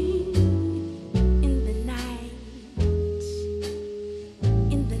me in the night,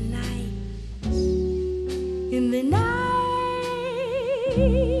 in the night, in the night,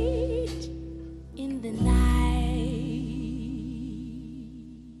 in the night.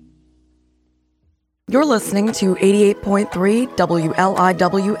 You're listening to 88.3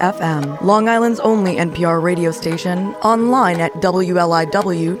 WLIW FM, Long Island's only NPR radio station, online at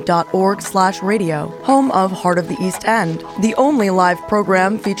WLIW.org/radio, home of Heart of the East End, the only live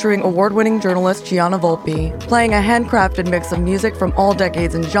program featuring award-winning journalist Gianna Volpe, playing a handcrafted mix of music from all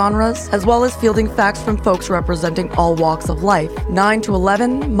decades and genres, as well as fielding facts from folks representing all walks of life, 9 to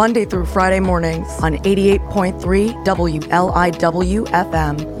 11, Monday through Friday mornings on 88.3 WLIW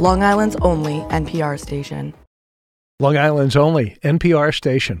FM, Long Island's only NPR station. Long Island's only NPR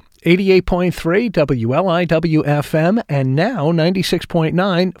station, 88.3 WLIW FM, and now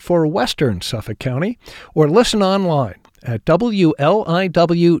 96.9 for Western Suffolk County, or listen online at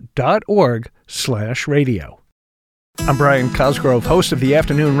WLIW.org/radio. I'm Brian Cosgrove, host of the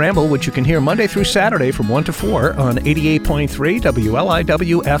Afternoon Ramble, which you can hear Monday through Saturday from 1 to 4 on 88.3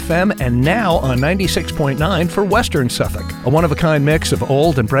 WLIW FM and now on 96.9 for Western Suffolk. A one-of-a-kind mix of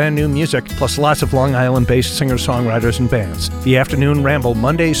old and brand new music, plus lots of Long Island-based singer-songwriters and bands. The Afternoon Ramble,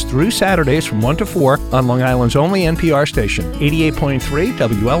 Mondays through Saturdays from 1 to 4 on Long Island's only NPR station, 88.3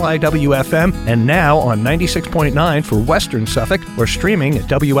 WLIW FM, and now on 96.9 for Western Suffolk, or streaming at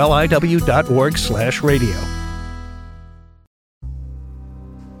WLIW.org/radio.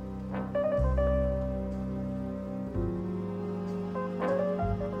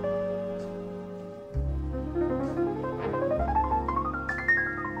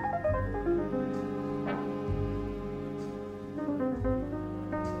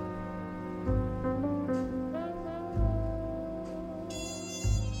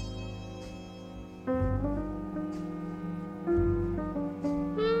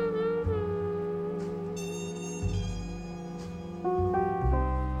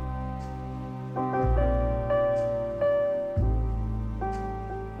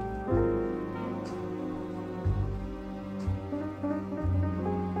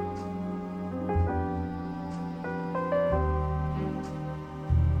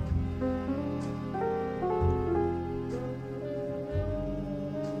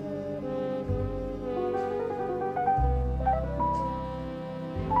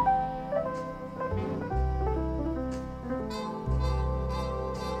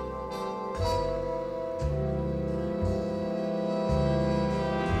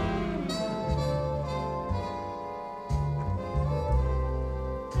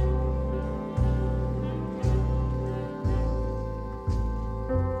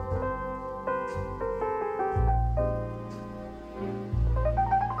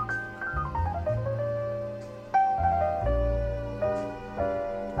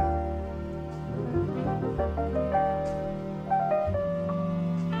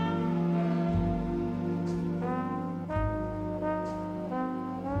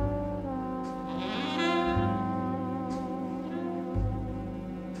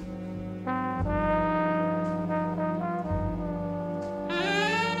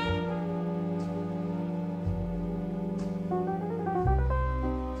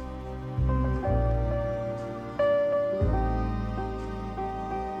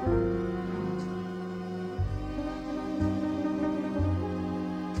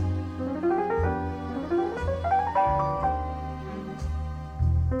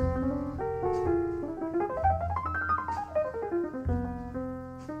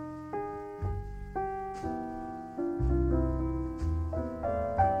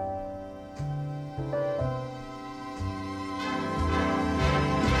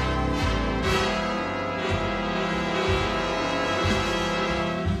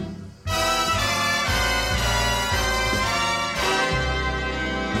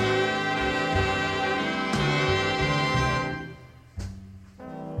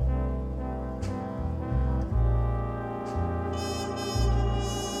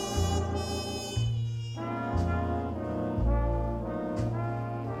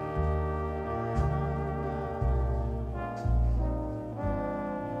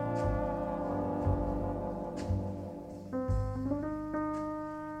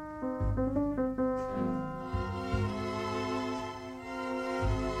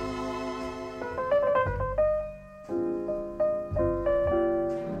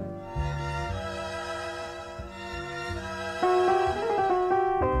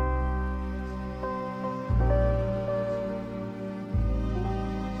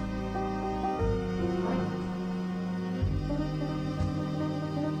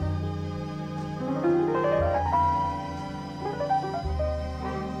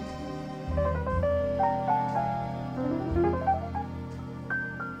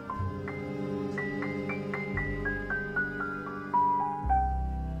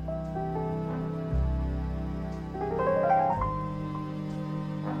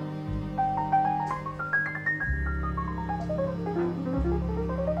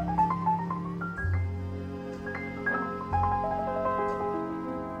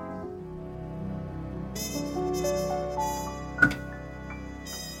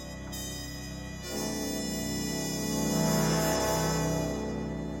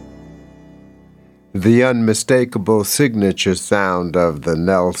 the unmistakable signature sound of the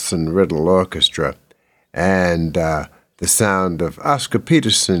Nelson Riddle Orchestra and the sound of Oscar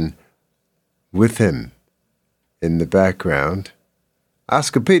Peterson with him in the background.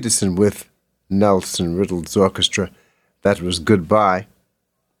 Oscar Peterson with Nelson Riddle's orchestra. That was Goodbye.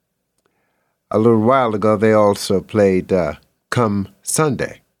 A little while ago, they also played Come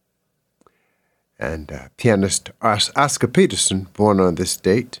Sunday. And pianist Oscar Peterson, born on this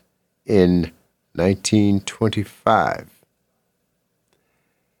date in 1925.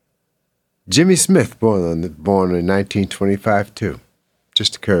 Jimmy Smith, born in 1925 too.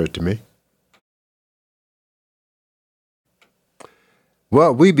 Just occurred to me.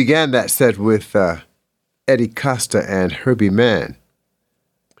 Well, we began that set with Eddie Costa and Herbie Mann.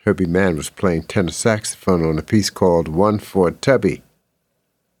 Herbie Mann was playing tenor saxophone on a piece called One for Tubby.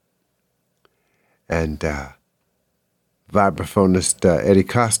 And vibraphonist Eddie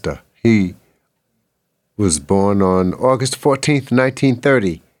Costa, he was born on August 14th,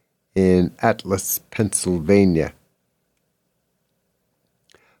 1930 in Atlas, Pennsylvania.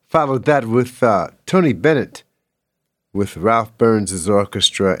 Followed that with Tony Bennett with Ralph Burns'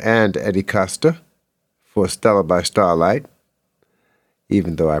 orchestra and Eddie Costa for Stella by Starlight,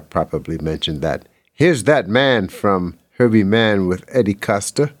 even though I probably mentioned that. Here's That Man from Herbie Mann with Eddie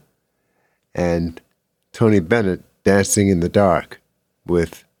Costa and Tony Bennett, Dancing in the Dark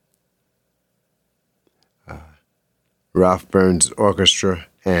with Ralph Burns' orchestra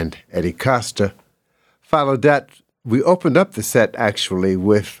and Eddie Costa. Followed that, we opened up the set actually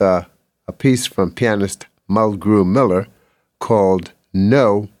with a piece from pianist Mulgrew Miller called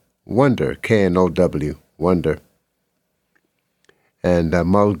No Wonder, K-N-O-W, Wonder. And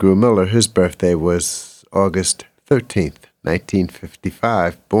Mulgrew Miller, his birthday was August 13th,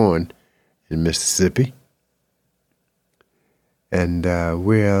 1955, born in Mississippi. And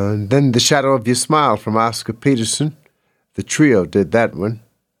then The Shadow of Your Smile from Oscar Peterson. The trio did that one.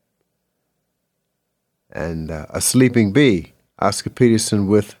 And A Sleeping Bee, Oscar Peterson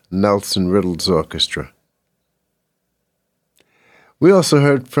with Nelson Riddle's orchestra. We also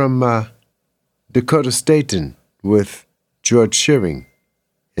heard from Dakota Staton with George Shearing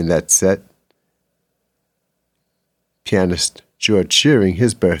in that set. Pianist George Shearing,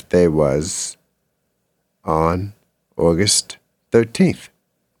 his birthday was on August 13th.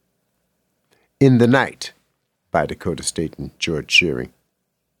 In the Night by Dakota Staton, George Shearing.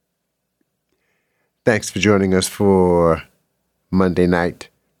 Thanks for joining us for Monday Night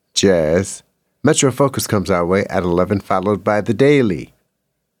Jazz. Metro Focus comes our way at 11, followed by The Daily.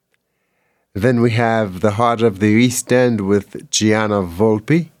 Then we have The Heart of the East End with Gianna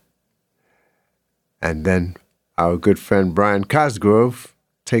Volpe. And then our good friend Brian Cosgrove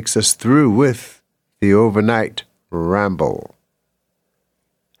takes us through with The Overnight Ramble.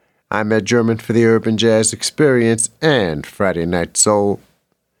 I'm Ed German for the Urban Jazz Experience and Friday Night Soul.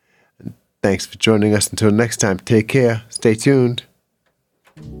 Thanks for joining us. Until next time, take care. Stay tuned.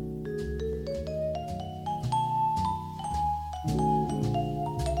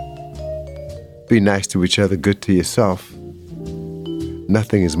 Be nice to each other, good to yourself.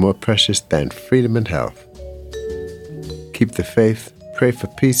 Nothing is more precious than freedom and health. Keep the faith, pray for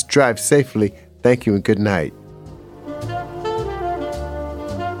peace, drive safely. Thank you and good night.